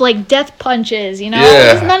stuff like death punches, Yeah.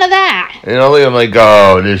 There's none of that. I'm like,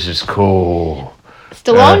 oh, this is cool.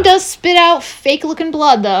 Stallone does spit out fake-looking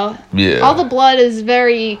blood, though. Yeah. All the blood is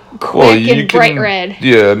very quick and bright red.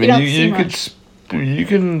 Yeah, I mean, you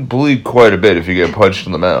can bleed quite a bit if you get punched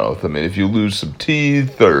in the mouth. I mean, if you lose some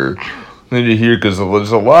teeth or then you hear, because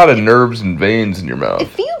there's a lot of nerves and veins in your mouth.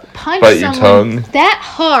 If you punch your someone tongue that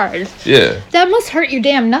hard, that must hurt your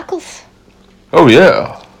damn knuckles. Oh,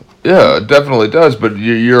 yeah. Yeah, it definitely does, but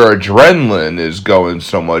your adrenaline is going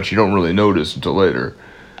so much you don't really notice until later.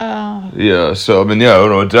 Oh. Yeah, so, I mean,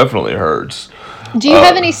 it definitely hurts. Do you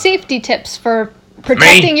have any safety tips for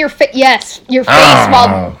protecting your face? Yes, your face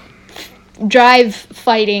while drive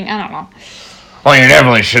fighting. I don't know. Well, you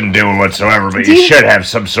definitely shouldn't do it whatsoever, but you should have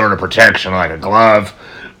some sort of protection, like a glove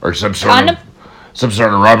or some sort of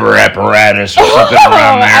rubber apparatus or something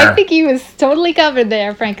around there. I think he was totally covered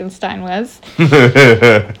there, Frankenstein was.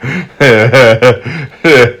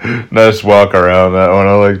 Nice walk around that one.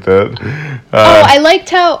 I like that. I liked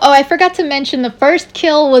how... I forgot to mention the first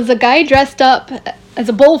kill was a guy dressed up as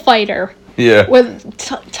a bullfighter. Yeah. With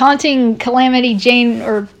taunting Calamity Jane,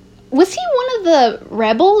 or... Was he one of the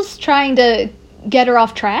rebels trying to get her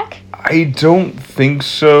off track? I don't think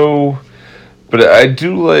so. But I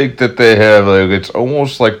do like that they have, it's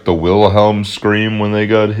almost like the Wilhelm scream when they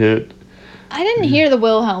got hit. I didn't hear the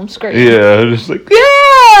Wilhelm scream. Yeah, just like, yeah!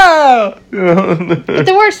 no! But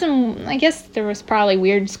there were some. I guess there was probably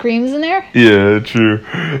weird screams in there. Yeah, true.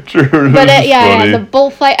 But the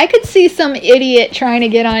bullfight. I could see some idiot trying to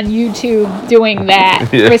get on YouTube doing that,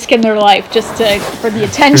 risking their life just for the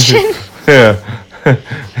attention. Yeah.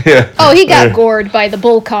 Oh, he got gored by the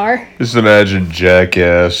bull car. Just imagine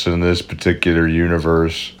Jackass in this particular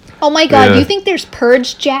universe. Oh my God! You think there's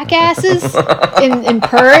Purge jackasses in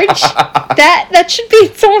Purge? That should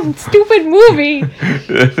be some stupid movie.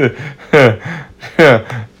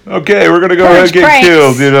 Yeah. Okay, we're gonna go ahead and get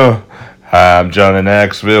killed. Hi, I'm John in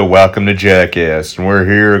Axville. Welcome to Jackass, and we're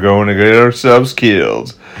here going to get ourselves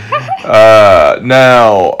killed. Now,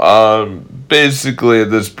 basically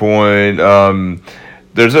at this point,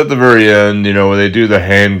 there's at the very end, when they do the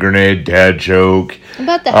hand grenade dad joke.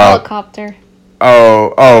 About the helicopter.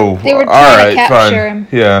 Oh, they were trying to capture him.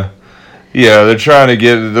 Yeah, they're trying to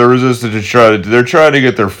get the resistance they're trying to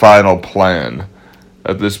get their final plan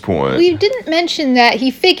at this point. Well, you didn't mention that he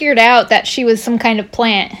figured out that she was some kind of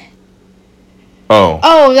plant.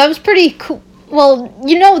 Oh, that was pretty cool. Well,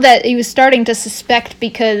 that he was starting to suspect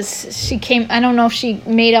because she came. I don't know if she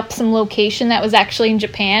made up some location that was actually in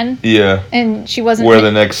Japan. Yeah, and she wasn't where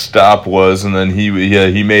the next stop was, and then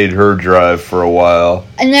he made her drive for a while.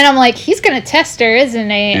 And then I'm like, he's gonna test her, isn't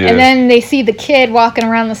he? Yeah. And then they see the kid walking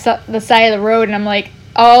around the side of the road, and I'm like,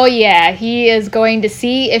 oh yeah, he is going to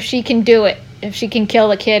see if she can do it, if she can kill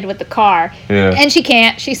the kid with the car. Yeah, and she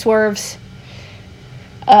can't. She swerves.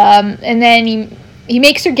 And then he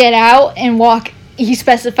makes her get out and walk, he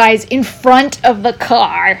specifies, in front of the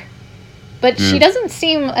car. But she doesn't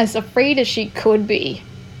seem as afraid as she could be.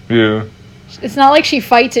 Yeah. It's not like she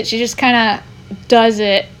fights it, she just kind of does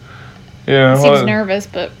it. Yeah. Seems nervous,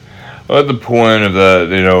 but... At the point of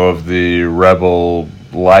of the rebel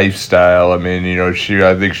lifestyle, I mean, I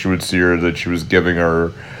think she would see her that she was giving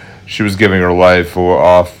her life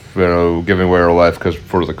giving away her life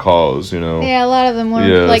for the cause, Yeah, a lot of them were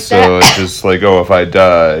like so that. So it's just like, oh, if I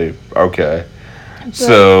die, okay. But,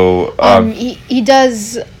 so he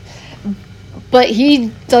does, but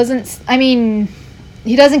he doesn't. I mean,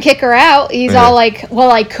 he doesn't kick her out. He's all like,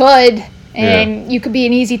 "Well, I could, and you could be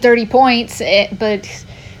an easy 30 points, but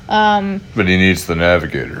he needs the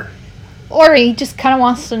navigator, or he just kind of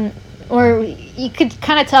wants to." Or you could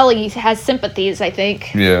kind of tell he has sympathies, I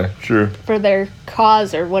think. Yeah, true. For their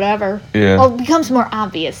cause or whatever. Yeah. Well, it becomes more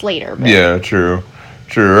obvious later. But. Yeah, true.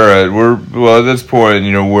 All right, at this point,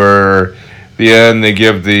 where the end they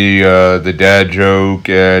give the dad joke,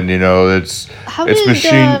 and it's how did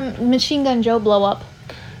Machine Gun Joe blow up?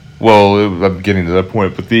 Well, I'm getting to that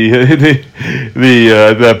point, but at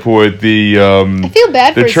that point I feel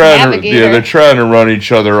bad for his navigator. They're trying to run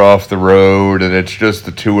each other off the road, and it's just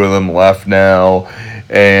the two of them left now.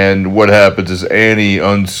 And what happens is Annie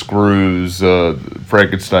unscrews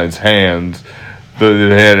Frankenstein's hand,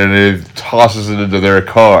 and it tosses it into their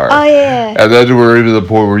car. Oh yeah. And then we're into the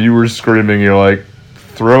point where you were screaming. You're like,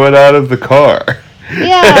 throw it out of the car.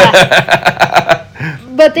 Yeah.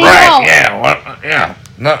 But they don't. Yeah.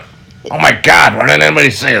 No. Oh my God! Why didn't anybody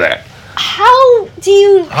say that? How do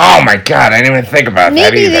you... Oh my God, I didn't even think about that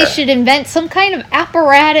either. Maybe they should invent some kind of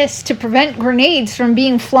apparatus to prevent grenades from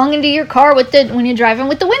being flung into your car when you're driving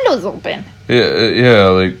with the windows open.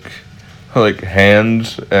 Yeah, like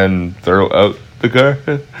hands and throw out the car.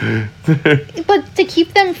 But to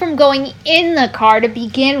keep them from going in the car to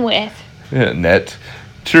begin with. Yeah, net.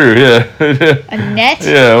 True, yeah. A net?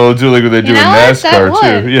 Yeah, well, do like what they do in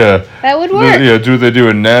NASCAR, too. Yeah. That would work. Do what they do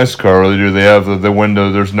in NASCAR, where they have the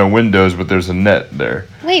window, there's no windows, but there's a net there.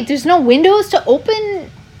 Wait, there's no windows to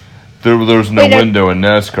open? There's no window in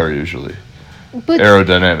NASCAR, usually. But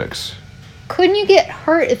aerodynamics. Couldn't you get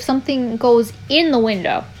hurt if something goes in the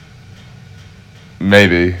window?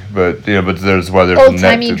 Maybe, but there's why there's a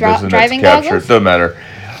net to driving capture. Goggles? It doesn't matter.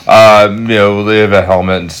 They have a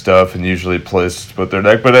helmet and stuff, and usually placed to put their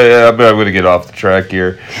neck. But I'm going to get off the track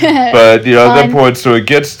here. But at that point, so it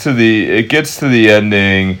gets to the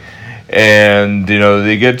ending, and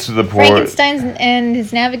they get to the point. Frankenstein and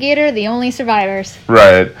his navigator, the only survivors.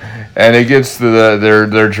 Right, and it gets to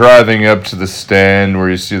they're driving up to the stand where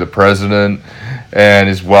you see the president, and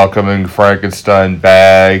he's welcoming Frankenstein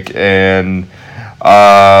back, and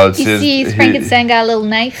he sees Frankenstein got a little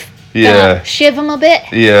knife. Yeah. Shiv him a bit.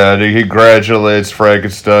 Yeah, and he congratulates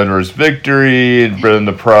Frankenstein for his victory and in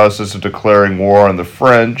the process of declaring war on the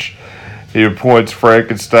French. He appoints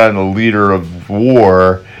Frankenstein the leader of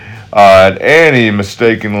war. And Annie is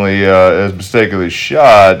mistakenly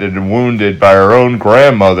shot and wounded by her own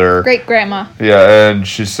grandmother. Great-grandma. Yeah, and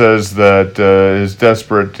she says that is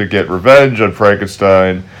desperate to get revenge on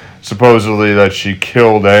Frankenstein. Supposedly that she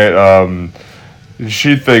killed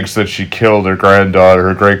she thinks that she killed her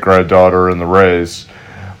great-granddaughter in the race.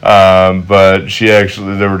 But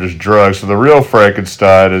they were just drugs. So the real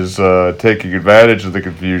Frankenstein is taking advantage of the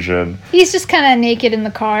confusion. He's just kind of naked in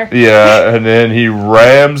the car. Yeah, and then he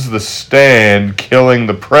rams the stand, killing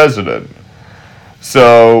the president.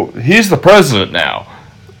 So he's the president now.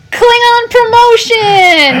 Klingon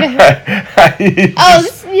promotion!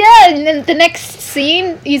 And then the next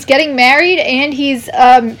scene, he's getting married, and he's,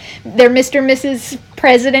 they're Mr. and Mrs.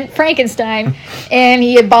 President Frankenstein, and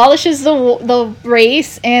he abolishes the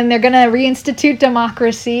race, and they're gonna reinstitute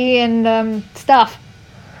democracy and, stuff.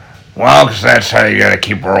 Well, 'cause that's how you gotta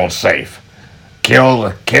keep world safe.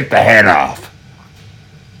 Get the head off.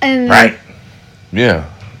 And right? Yeah.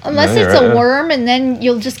 Unless it's a worm, and then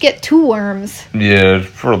you'll just get 2 worms. Yeah,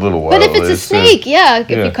 for a little while. But if it's a snake, if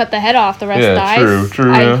you cut the head off, the rest dies.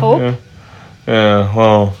 True. I hope. Yeah,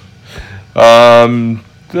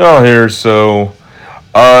 well, here, so,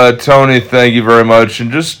 Tony, thank you very much,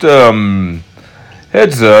 and just,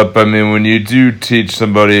 heads up, I mean, when you do teach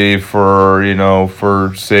somebody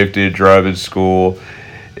for safety at driving school,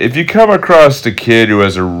 if you come across a kid who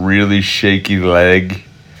has a really shaky leg,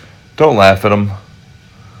 don't laugh at him.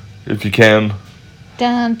 If you can.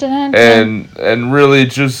 Dun, dun, dun. And really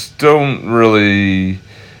just don't really,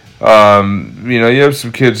 you have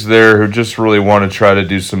some kids there who just really want to try to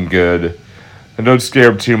do some good. And don't scare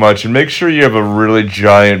them too much. And make sure you have a really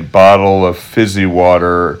giant bottle of fizzy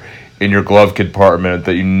water in your glove compartment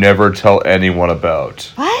that you never tell anyone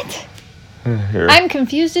about. What? Here. I'm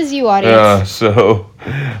confused as you, audience. All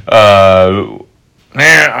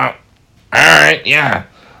right, yeah.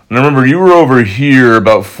 And remember, you were over here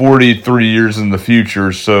about 43 years in the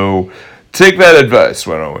future, so take that advice,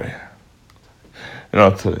 why don't we? And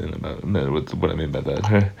I'll tell you in a minute what I mean by that.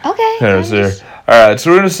 Okay. All right,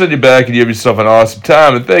 so we're going to send you back, and you have yourself an awesome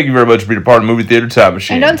time, and thank you very much for being a part of Movie Theater Time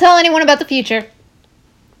Machine. And don't tell anyone about the future.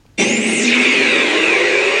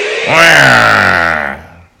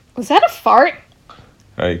 Was that a fart?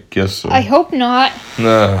 I guess so. I hope not.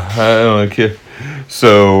 No, I don't care.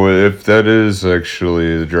 So, if that is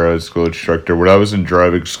actually the driving school instructor, when I was in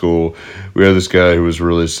driving school, we had this guy who was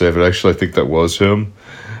really safe, and actually I think that was him.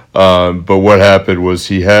 But what happened was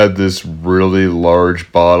he had this really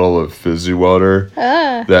large bottle of fizzy water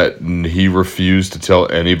that he refused to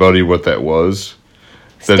tell anybody what that was.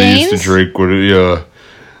 Stains? That he used to drink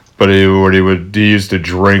he used to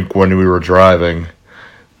drink when we were driving.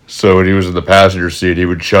 So when he was in the passenger seat, he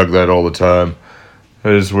would chug that all the time.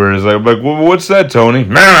 I just weird. It's like, well, what's that, Tony?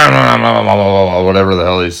 Whatever the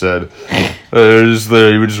hell he said.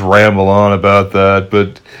 He would just ramble on about that.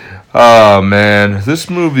 But, oh man, this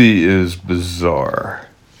movie is bizarre.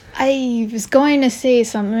 I was going to say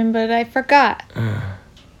something, but I forgot.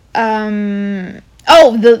 The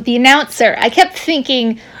announcer. I kept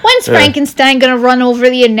thinking, when's Frankenstein gonna run over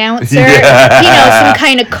the announcer? Some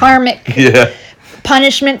kind of karmic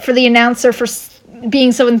punishment for the announcer for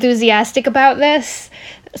being so enthusiastic about this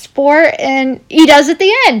sport, and he does at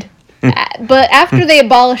the end. But after they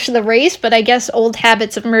abolish the race, but I guess old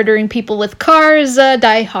habits of murdering people with cars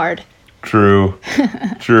die hard. True.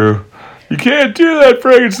 You can't do that,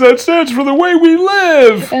 Frank. That stands for the way we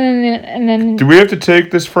live. And then do we have to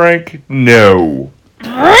take this, Frank? No.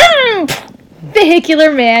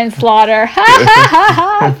 Vehicular manslaughter. Ha ha ha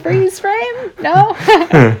ha. Freeze frame? No.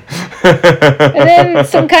 And then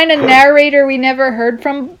some kind of narrator we never heard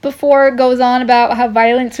from before goes on about how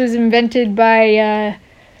violence was invented by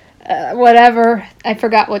whatever. I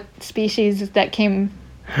forgot what species that came.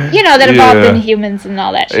 That evolved in humans and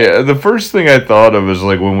all that shit. Yeah, the first thing I thought of is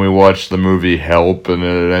like when we watched the movie Help, and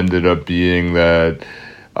it ended up being that,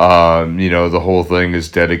 the whole thing is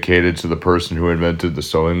dedicated to the person who invented the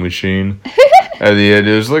sewing machine. At the end,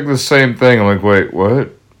 it was like the same thing. I'm like, wait, what?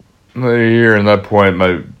 Here, and that point,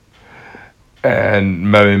 my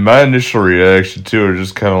initial reaction to it is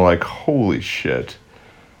just kind of like, holy shit.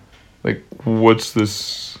 Like, what's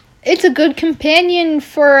this? It's a good companion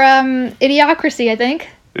for Idiocracy, I think.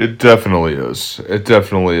 It definitely is.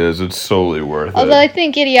 It's solely worth it. Although I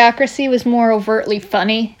think Idiocracy was more overtly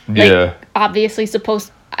funny. Obviously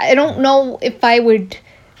supposed... I don't know if I would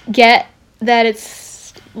get that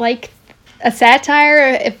it's like a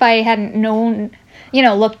satire if I hadn't known,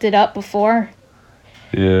 looked it up before.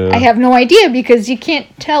 Yeah. I have no idea because you can't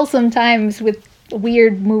tell sometimes with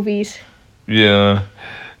weird movies. Yeah.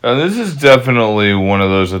 This is definitely one of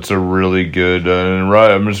those that's a really good, and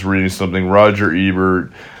I'm just reading something, Roger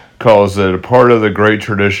Ebert calls it a part of the great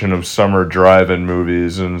tradition of summer drive-in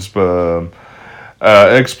movies, and it's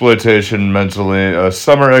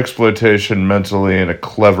summer exploitation mentally in a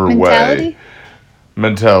clever way.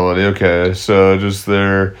 Mentality. Okay, so just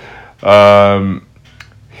there,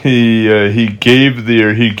 he gave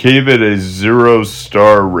it a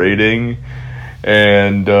 0-star rating,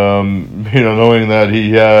 and knowing that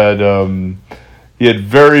he had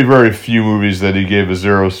very, very few movies that he gave a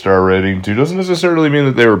 0-star rating to doesn't necessarily mean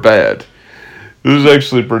that they were bad. This is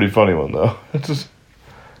actually a pretty funny one though. I think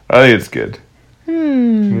it's good.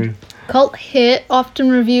 Cult hit, often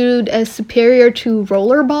reviewed as superior to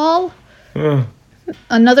Rollerball.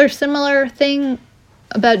 Another similar thing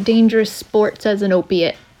about dangerous sports as an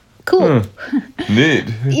opiate. Cool.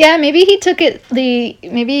 Neat. Yeah, maybe he took it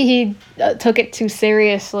took it too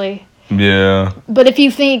seriously. Yeah. But if you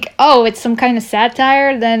think, oh, it's some kind of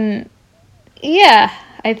satire, then yeah,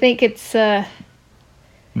 I think it's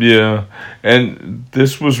Yeah, and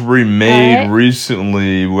this was remade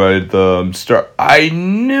recently with Star. I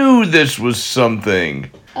knew this was something.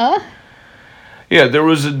 Yeah, there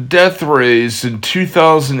was a Death Race in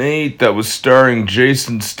 2008 that was starring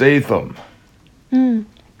Jason Statham. And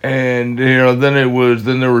then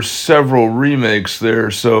there were several remakes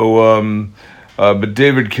there. So, but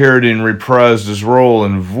David Carradine reprised his role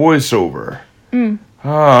in voiceover. Oh,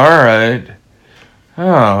 all right.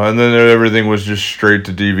 Oh, and then everything was just straight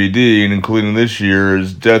to DVD, and including this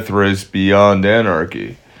year's Death Race Beyond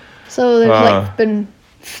Anarchy. So there's been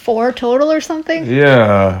 4 total or something?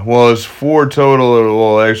 Yeah, well, it's 4 total.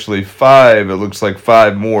 Well, actually 5. It looks like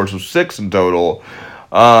 5 more, so 6 in total.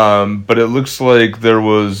 But it looks like there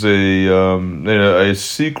was a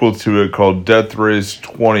sequel to it called Death Race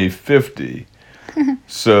 2050.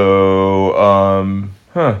 So,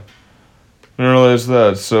 I didn't realize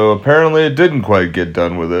that. So apparently it didn't quite get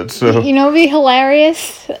done with it. So you know, it'd be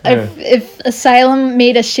hilarious if Asylum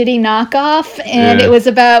made a shitty knockoff and it was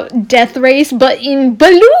about Death Race, but in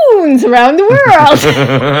balloons around the world,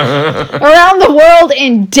 around the world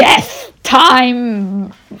in death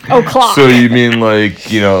time o'clock. So you mean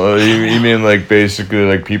like you mean like basically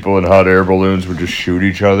like people in hot air balloons would just shoot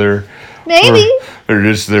each other? Maybe.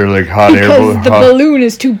 They're like hot air balloons. Because the balloon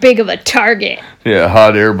is too big of a target. Yeah,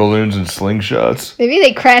 hot air balloons and slingshots. Maybe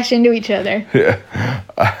they crash into each other. Yeah.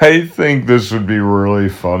 I think this would be really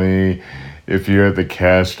funny if you had the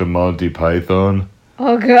cast of Monty Python.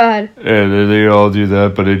 Oh, God. And they all do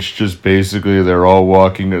that, but it's just basically they're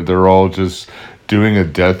all just doing a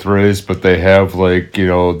death race, but they have like,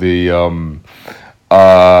 the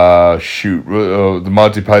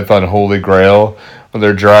Monty Python Holy Grail. When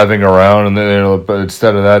they're driving around, and then but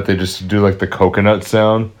instead of that, they just do like the coconut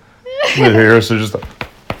sound. Here, so just.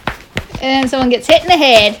 And someone gets hit in the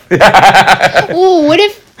head. Ooh, what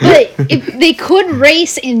if they could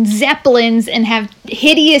race in zeppelins and have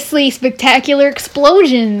hideously spectacular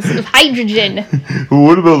explosions of hydrogen?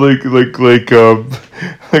 What about like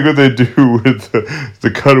what they do with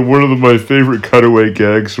the cut? One of my favorite cutaway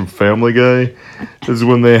gags from Family Guy is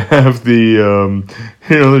when they have the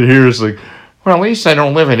here it's like. Well, at least I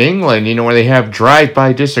don't live in England, where they have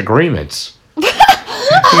drive-by disagreements.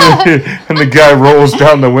 And the guy rolls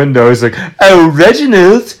down the window. He's like, "Oh,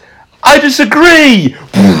 Reginald, I disagree."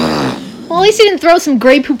 Well, at least he didn't throw some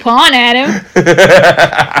Grey Poupon at him.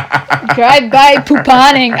 Drive-by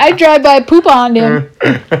pouponing. I drive-by pouponed him.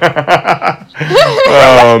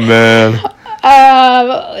 Oh, man.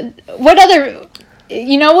 What other...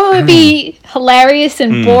 You know what would be hilarious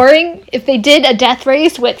and boring? If they did a death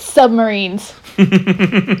race with submarines.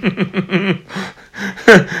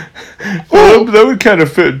 Well, that would kind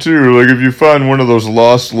of fit too. Like if you find one of those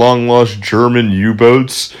long lost German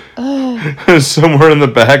U-boats somewhere in the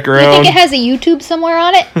background. You think it has a YouTube somewhere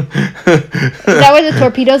on it? Is that where the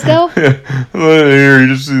torpedoes go? Here,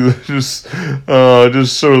 you just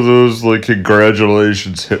sort of those like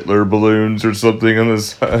congratulations Hitler balloons or something on the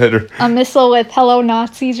side, or a missile with "Hello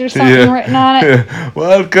Nazis" or something written on it. Yeah.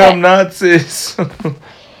 Welcome Nazis.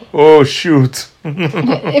 Oh shoot!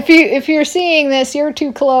 If you're seeing this, you're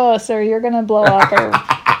too close, or you're gonna blow up. Or...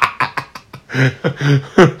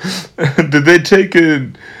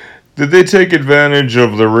 Did they take advantage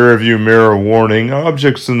of the rear view mirror warning?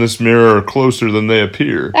 Objects in this mirror are closer than they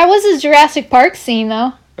appear. That was his Jurassic Park scene,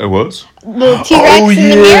 though. It was? The T-Rex in the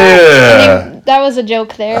mirror. That was a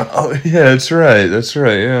joke there. Oh yeah, that's right,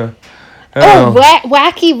 yeah. Oh,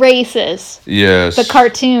 Wacky Races. Yes. The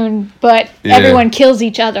cartoon, but everyone kills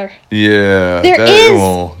each other. Yeah. There is...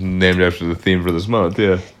 Well, named after the theme for this month,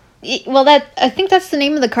 yeah. Well, I think that's the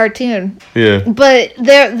name of the cartoon. Yeah. But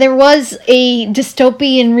there was a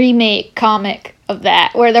dystopian remake comic of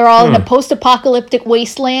that, where they're all in a post-apocalyptic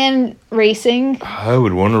wasteland racing. I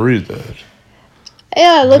would want to read that.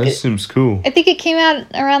 Yeah, look. That seems cool. I think it came out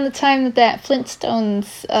around the time that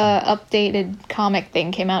Flintstones updated comic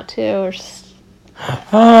thing came out too, or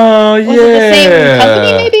Oh, yeah. Was it the same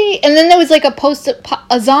company, maybe? And then there was like a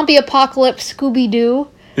zombie apocalypse Scooby-Doo.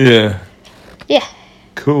 Yeah. Yeah.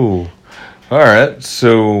 Cool. All right.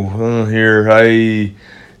 So here I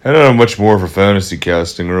don't know much more for fantasy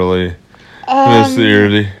casting really. Well,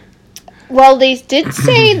 they did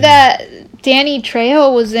say that Danny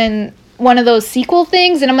Trejo was in one of those sequel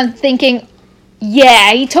things, and I'm thinking,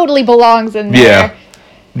 yeah, he totally belongs in there.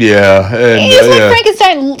 Yeah. And, He's what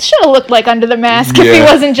Frankenstein should have looked like under the mask if he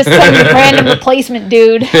wasn't just some random replacement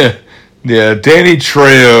dude. Yeah, Danny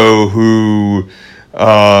Trejo, who...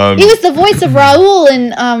 he was the voice of Raoul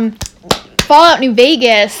in Fallout New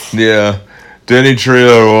Vegas. Yeah. Danny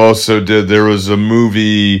Trejo also there was a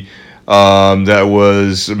movie that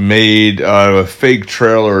was made out of a fake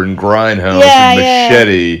trailer in Grindhouse with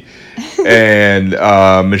Machete. And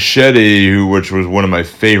Machete, which was one of my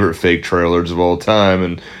favorite fake trailers of all time,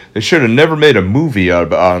 and they should have never made a movie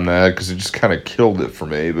on that because it just kind of killed it for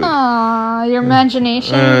me. But aww, your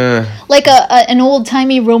imagination, like an old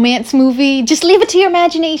timey romance movie. Just leave it to your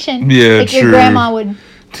imagination. Yeah, like true. Your grandma would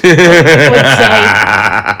say.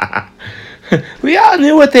 We all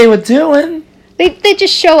knew what they were doing. They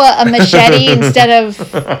just show a machete instead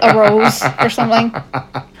of a rose or something.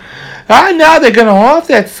 I know they're gonna off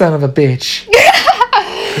that son of a bitch.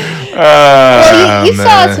 Well, you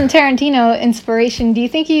saw some Tarantino inspiration. Do you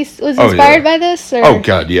think he was inspired by this? Or? Oh,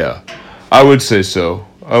 God, yeah. I would say so.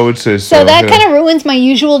 So that kind of ruins my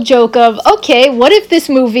usual joke of, okay, what if this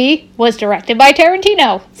movie was directed by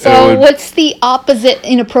Tarantino? So what's the opposite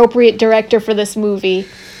inappropriate director for this movie?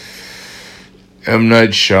 M.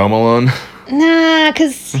 Night Shyamalan? Nah,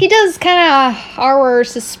 because he does kind of horror,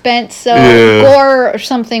 suspense, so gore or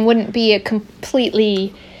something wouldn't be a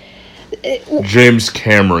completely... James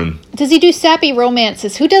Cameron. Does he do sappy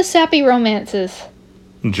romances? Who does sappy romances?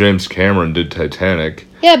 James Cameron did Titanic.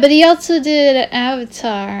 Yeah, but he also did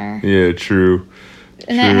Avatar. Yeah, true.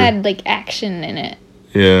 And that had, like, action in it.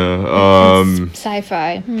 Yeah,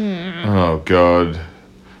 sci-fi. Oh, God.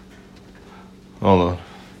 Hold on.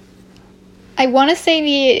 I want to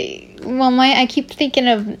say I keep thinking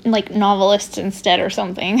of, like, novelists instead or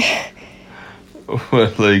something.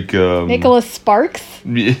 Like, Nicholas Sparks?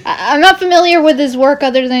 Yeah. I'm not familiar with his work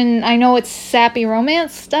other than I know it's sappy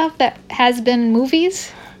romance stuff that has been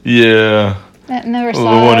movies. Yeah. I never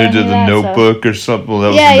saw the one who did The Notebook or something. Well, that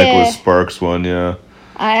was the Nicholas Sparks one, yeah.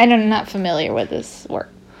 I'm not familiar with his work.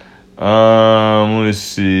 Let me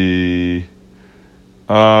see.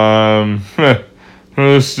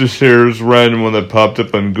 Here's random one that popped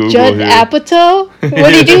up on Google. Judd Apatow?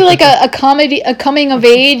 Would he do like a comedy, a coming of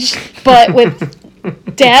age, but with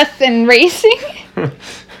death and racing?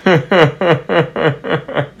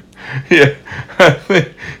 Yeah,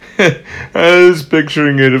 I was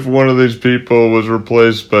picturing it if one of these people was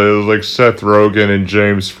replaced by like Seth Rogen and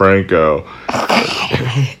James Franco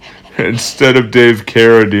instead of Dave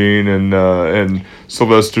Carradine and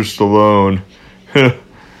Sylvester Stallone.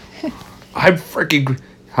 I'm freaking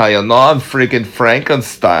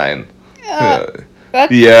Frankenstein. Yeah,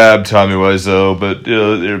 I'm Tommy Wiseau, but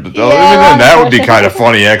that would be kind of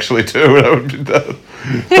funny actually too.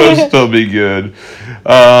 That would still be good.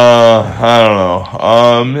 I don't know.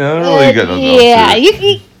 I don't really get nothing else. Yeah,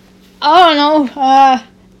 I don't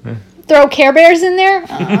know. Throw Care Bears in there.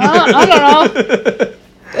 I don't know.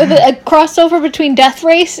 A crossover between Death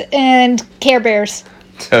Race and Care Bears.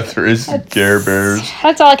 Death Race and Care Bears.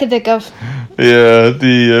 That's all I can think of. Yeah,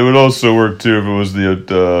 it would also work too if it was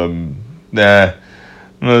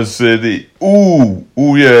let's say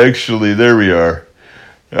yeah, actually, there we are.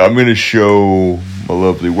 I'm gonna show my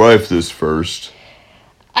lovely wife this first.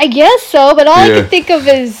 I guess so, but all I can think of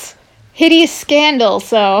is Hideous Scandal,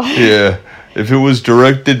 so... Yeah, if it was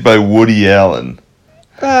directed by Woody Allen.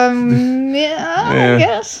 I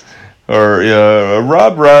guess. Or, a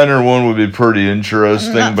Rob Reiner one would be pretty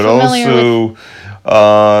interesting, but also...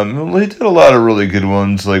 he did a lot of really good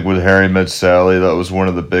ones, like with Harry Met Sally. That was one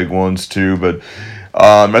of the big ones, too, but...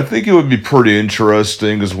 I think it would be pretty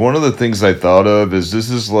interesting because one of the things I thought of is this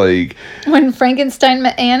is like when Frankenstein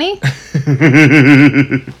met Annie.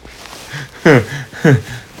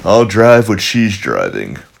 I'll drive what she's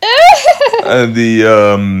driving.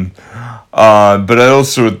 And but I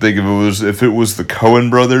also would think if it was the Coen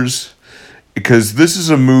brothers, because this is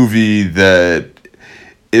a movie that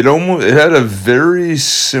it had a very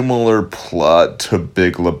similar plot to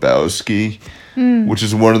Big Lebowski. Which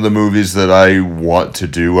is one of the movies that I want to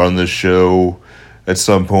do on this show at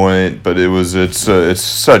some point, but it's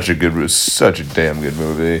such a damn good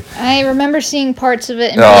movie. I remember seeing parts of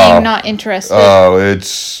it and being not interested. Oh,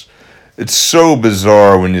 it's so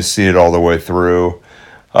bizarre when you see it all the way through.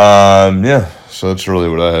 Yeah. So that's really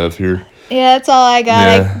what I have here. Yeah, that's all I got.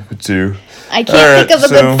 Yeah, me too. I can't think of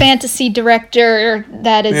a good fantasy director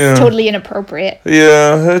that is totally inappropriate.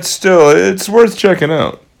 Yeah, it's worth checking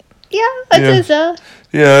out. Yeah, I'd say so.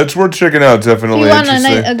 Yeah, it's worth checking out, definitely. If you want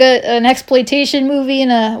an exploitation movie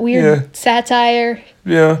and a weird satire.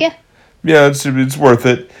 Yeah. Yeah. Yeah, it's worth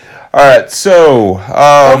it. All right, so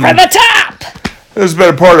over the top! This has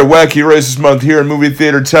been a part of Wacky Racist Month here in Movie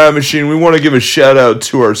Theater Time Machine. We want to give a shout out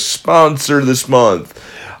to our sponsor this month.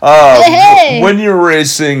 Hey. When you're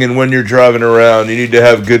racing and when you're driving around, you need to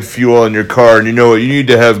have good fuel in your car, and you know what? You need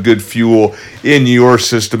to have good fuel in your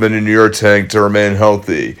system and in your tank to remain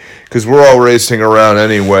healthy. Because we're all racing around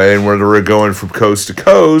anyway, and whether we're going from coast to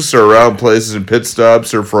coast, or around places and pit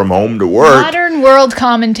stops, or from home to work. Modern world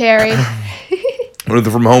commentary.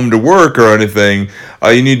 Whether from home to work or anything,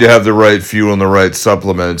 you need to have the right fuel and the right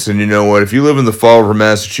supplements. And you know what? If you live in the Fall River,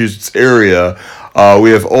 Massachusetts area,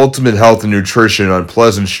 we have Ultimate Health and Nutrition on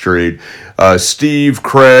Pleasant Street. Steve,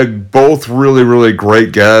 Craig, both really, really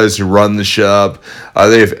great guys who run the shop.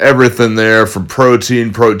 They have everything there from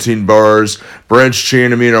protein bars, branched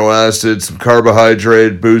chain amino acids, some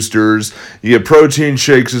carbohydrate boosters. You get protein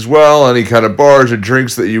shakes as well, any kind of bars or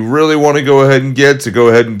drinks that you really want to go ahead and get to go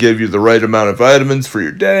ahead and give you the right amount of vitamins for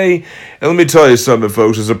your day. And let me tell you something,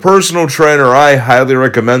 folks. As a personal trainer, I highly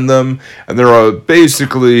recommend them. And they're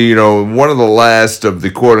basically, one of the last of the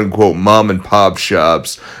quote-unquote mom-and-pop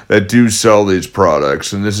shops that do sell these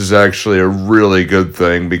products. And this is actually a really good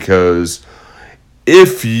thing because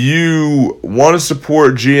if you want to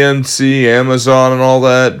support GNC, Amazon, and all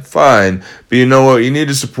that, fine. But you know what? You need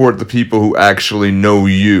to support the people who actually know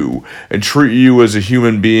you and treat you as a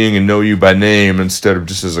human being and know you by name instead of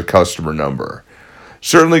just as a customer number.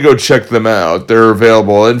 Certainly go check them out. They're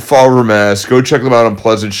available in Fall River, Mass. Go check them out on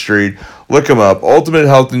Pleasant Street. Look them up. Ultimate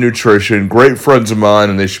Health and Nutrition. Great friends of mine,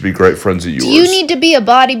 and they should be great friends of yours. Do you need to be a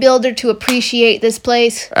bodybuilder to appreciate this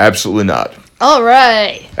place? Absolutely not. All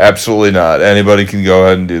right. Absolutely not. Anybody can go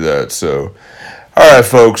ahead and do that. So, all right,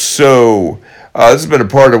 folks. So, this has been a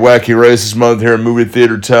part of Wacky Racist Month here in Movie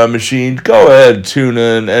Theater Time Machine. Go ahead and tune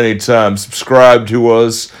in anytime. Subscribe to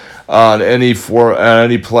us on any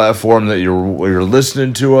platform that you're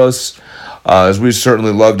listening to us. As we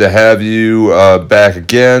certainly love to have you back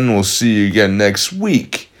again. We'll see you again next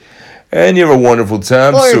week. And you have a wonderful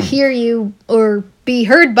time. Or hear you, or be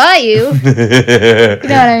heard by you. You know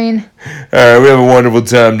what I mean? All right, we have a wonderful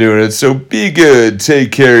time doing it. So be good.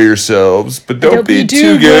 Take care of yourselves. But don't be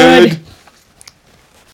too good.